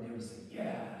Brahmin, they were saying,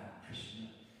 yeah,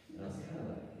 Krishna. And I was kind of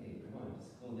like, hey, come on,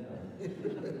 just cool down.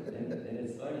 and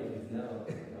it's funny because now,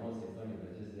 I won't say funny,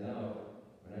 but just now,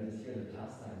 when I just hear the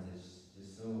pastimes, it's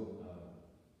just so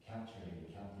capturing,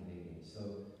 captivating.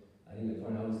 So I think the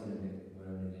point I was going to make, what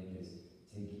I'm going to make is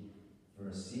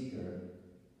for a seeker,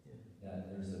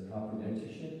 that there's a proper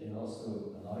mentorship and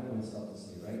also allowing oneself to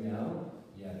say, right now,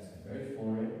 yeah, it's very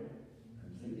foreign,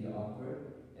 completely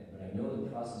awkward, but I know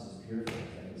the process is purifying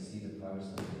because I can see the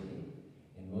progress I'm making,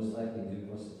 and most likely in due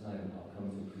course of time, I'll come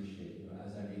to appreciate,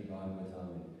 as I read Bhagavatam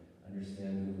and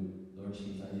understand who Lord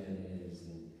Chaitanya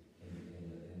is and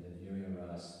the Virya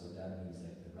Ras, what that means,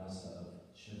 like the rasa of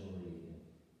chivalry and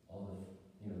all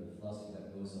the, the philosophy that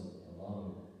goes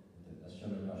along with it, as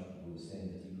Chandra Prabhu was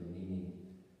saying, the deeper meaning.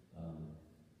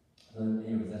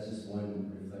 Anyways, that's just one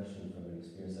reflection from an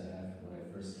experience I had from when I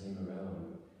first came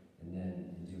around, and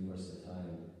then in due course of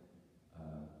time,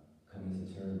 coming to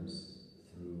terms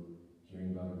through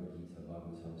hearing Bhagavad Gita,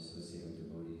 Bhagavatam, associating with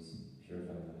devotees,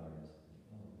 purifying the heart.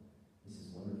 Oh, this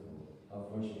is wonderful. How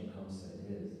fortunate Kamsa is to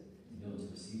be able to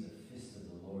receive the fist of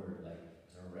the Lord, like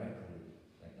directly,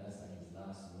 like that's like his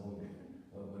last moment.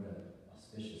 What an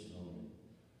auspicious moment.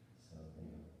 So,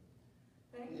 anyway.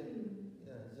 Thank you.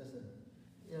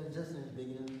 Just in the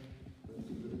beginning, when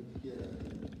people hear that,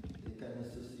 they can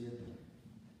associate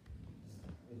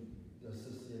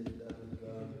that with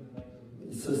God.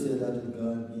 Associate that with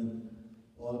God being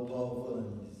all powerful and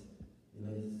he's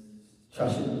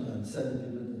trashing and sending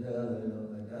people to hell,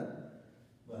 like that.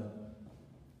 But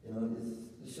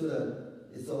it's sure that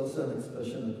it's also an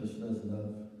expression of Krishna's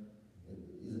love.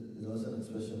 It's also an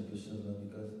expression of Krishna's love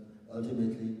because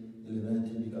ultimately the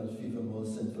humanity becomes free from all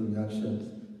sinful reactions.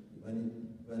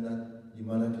 When that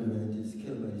demonic humanity is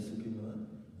killed by the Supreme One,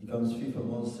 he becomes free from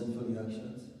all sinful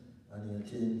reactions and he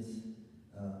attains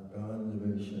Brahman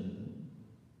liberation.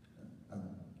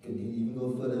 Can you even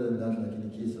go further than that, like in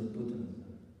the case of Putin?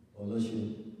 Although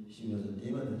she was a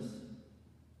demoness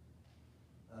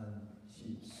and she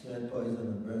smeared poison on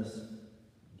her breast,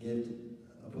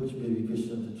 approached baby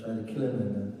Krishna to try to kill him,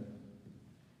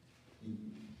 and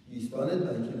he responded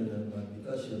by killing her, but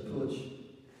because she approached,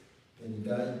 and the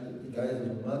guy was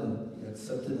her mother, he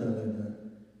accepted her like that,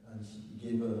 and he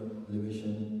gave her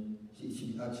liberation.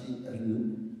 She actually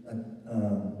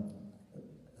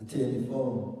attained the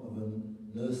form of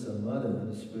a nurse or mother in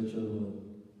the spiritual world.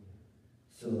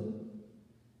 So,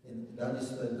 in that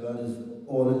respect, God is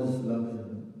always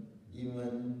loving, even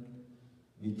when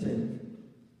we think,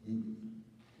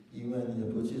 even when he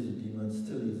approaches the demon,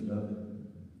 still he's loving.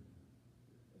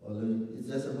 Although it's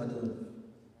just a matter of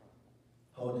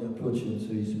how they approach him, so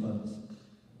he responds.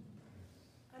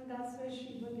 And that's where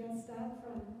Shiva gets that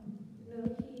from.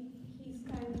 He's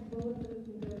kind of both the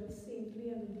saintly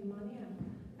and the demoniac.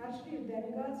 Actually, the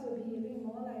demigods were behaving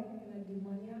more like in a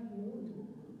demoniac mood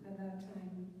at that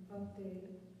time of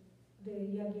the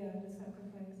yagya, the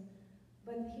sacrifice.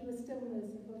 But he was still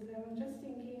merciful to them. I'm just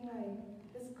thinking like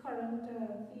this current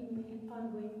theme,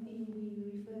 ongoing theme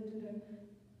we refer to them.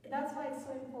 That's why it's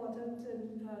so important to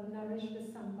nourish the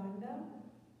sambandha.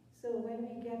 So when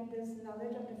we get this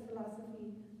knowledge of the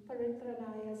philosophy,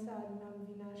 paritranaya sadhanam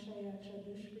vinashaya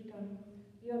chadushkritam,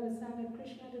 you understand that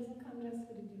Krishna doesn't come just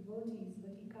for the devotees,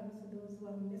 but he comes for those who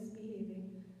are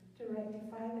misbehaving to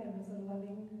rectify them as a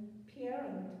loving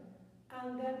parent.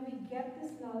 And then we get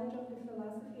this knowledge of the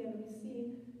philosophy and we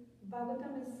see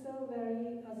Bhagavatam is so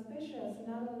very auspicious.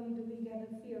 Not only do we get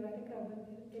it theoretical, but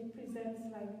it presents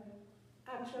like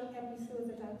actual episodes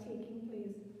that are taking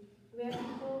place where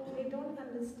people, they don't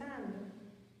understand.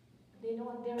 They're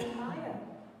in Maya.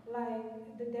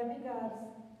 Like the demigods,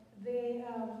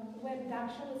 when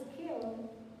Daksha was killed,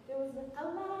 there was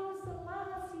alas,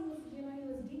 he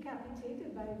was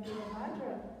decapitated by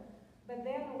Virabhadra. But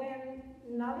then when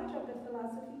knowledge of the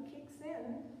philosophy kicks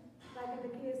in, like in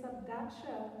the case of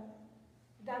Daksha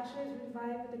is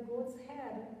revived with a goat's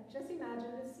head. Just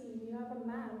imagine the scene. You have a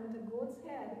man with a goat's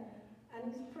head, and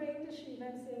he's praying to Shiva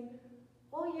and saying,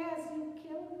 oh yes, you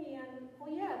killed me, and oh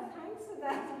yeah, thanks for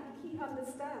that. He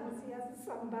understands. He has a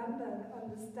sambandha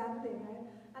understanding, right?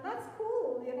 And that's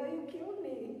cool, you killed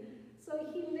me. So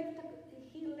he lived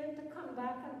to come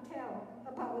back and tell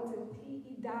about it.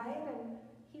 He died, and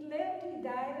he lived, he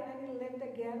died, and then he lived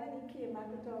again, and he came back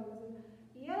and told us,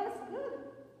 yeah, that's good.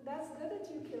 That's good that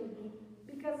you killed me.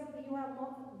 because you have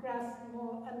more grasp,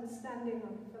 more understanding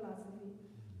of philosophy.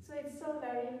 So it's so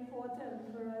very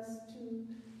important for us to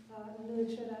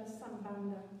nurture that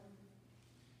sambandha,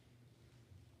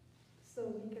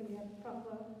 so we can get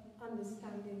proper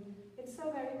understanding. It's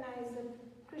so very nice that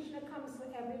Krishna comes for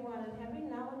everyone, and every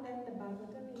now and then the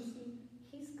Bhagavatam, you see,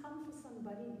 he's come for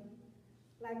somebody.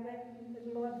 Like when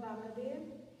the Lord Vamadev,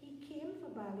 he came for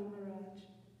Bali Maharaj.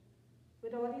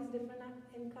 With all these different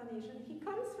incarnations, he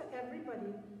comes for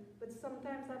everybody, but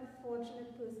sometimes that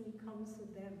fortunate person, he comes for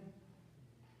them.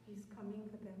 He's coming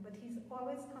for them, but he's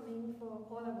always coming for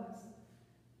all of us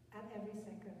at every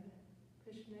second.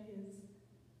 Krishna is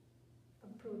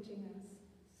approaching us,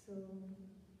 so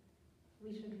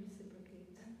we should reciprocate.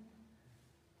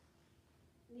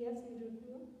 Yes,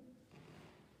 Niruku?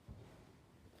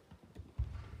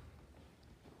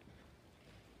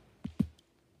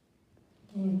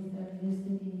 I was just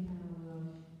thinking how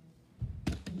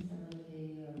in some of the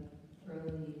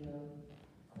early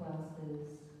classes,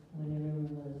 when everyone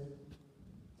was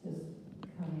just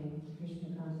becoming Krishna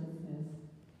consciousness,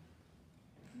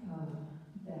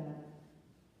 that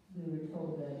we were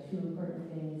told that two important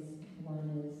things. One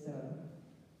is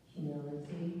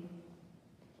humility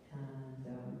and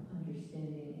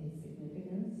understanding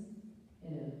insignificance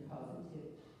in a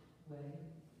positive way,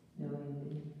 knowing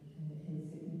the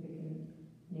insignificant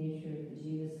nature of the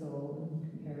Jiva soul in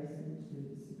comparison to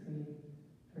the Supreme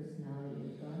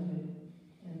Personality of Godhead,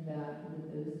 and that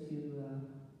with those two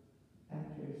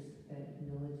factors, that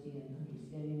humility and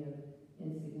understanding of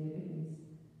insignificance,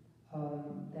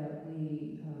 that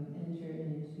we enter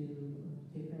into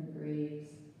different grades,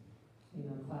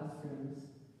 classrooms.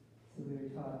 So we were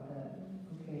taught that,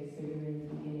 okay, so you're in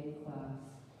the beginning class,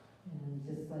 and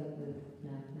just like with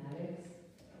mathematics,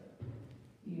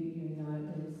 you're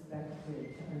not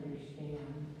expected to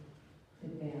understand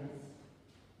advanced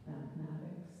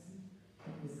mathematics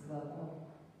at this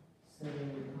level. So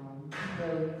go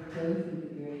through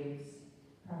the grades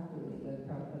properly, like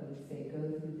Prabhupada would say,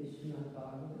 go through the Srimad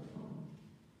Bhagavatam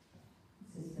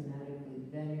systematically,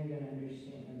 then you're going to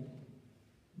understand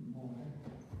more.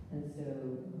 And so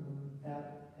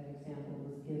that example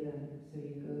was given, so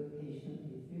you go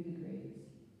patiently through the grades,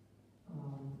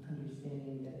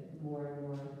 understanding that more and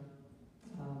more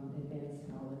advanced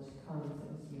knowledge comes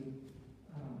as you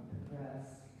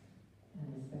progress, and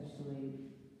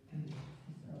especially, as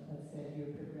Prabhupada said,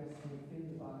 you're progressing through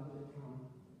the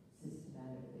Bhagavatam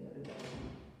systematically, otherwise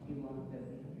you won't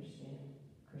really understand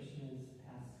Krishna's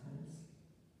pastimes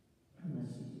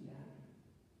unless you do that.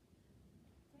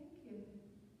 Thank you.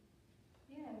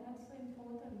 Yeah, that's so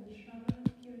important, the Shravana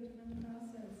Kirtana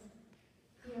process,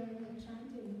 hearing and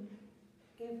chanting.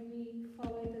 If we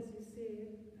follow it, as you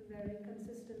say, very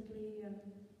consistently and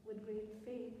with great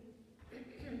faith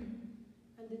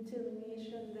and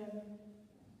determination, then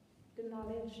the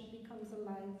knowledge becomes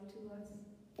alive to us.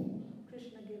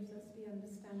 Krishna gives us the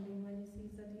understanding when he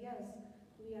sees that, yes,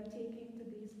 we are taking to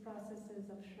these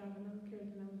processes of Shravanam,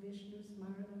 Kirtanam, Vishnu,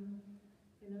 Smaranam.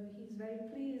 He's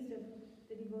very pleased if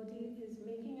the devotee is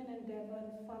making an endeavor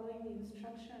and following the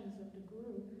instructions of the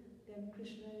Guru, then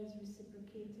Krishna is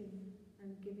reciprocating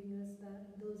and giving us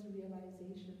those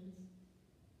realizations.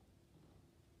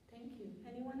 Thank you.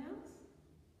 Anyone else?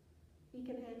 We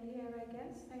can end here, I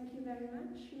guess. Thank you very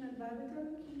much. Srimad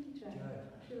Bhagavatam ki jai.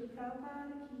 Srila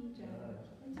Prabhupada ki jai.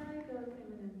 Jai Gaur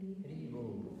Premanandi.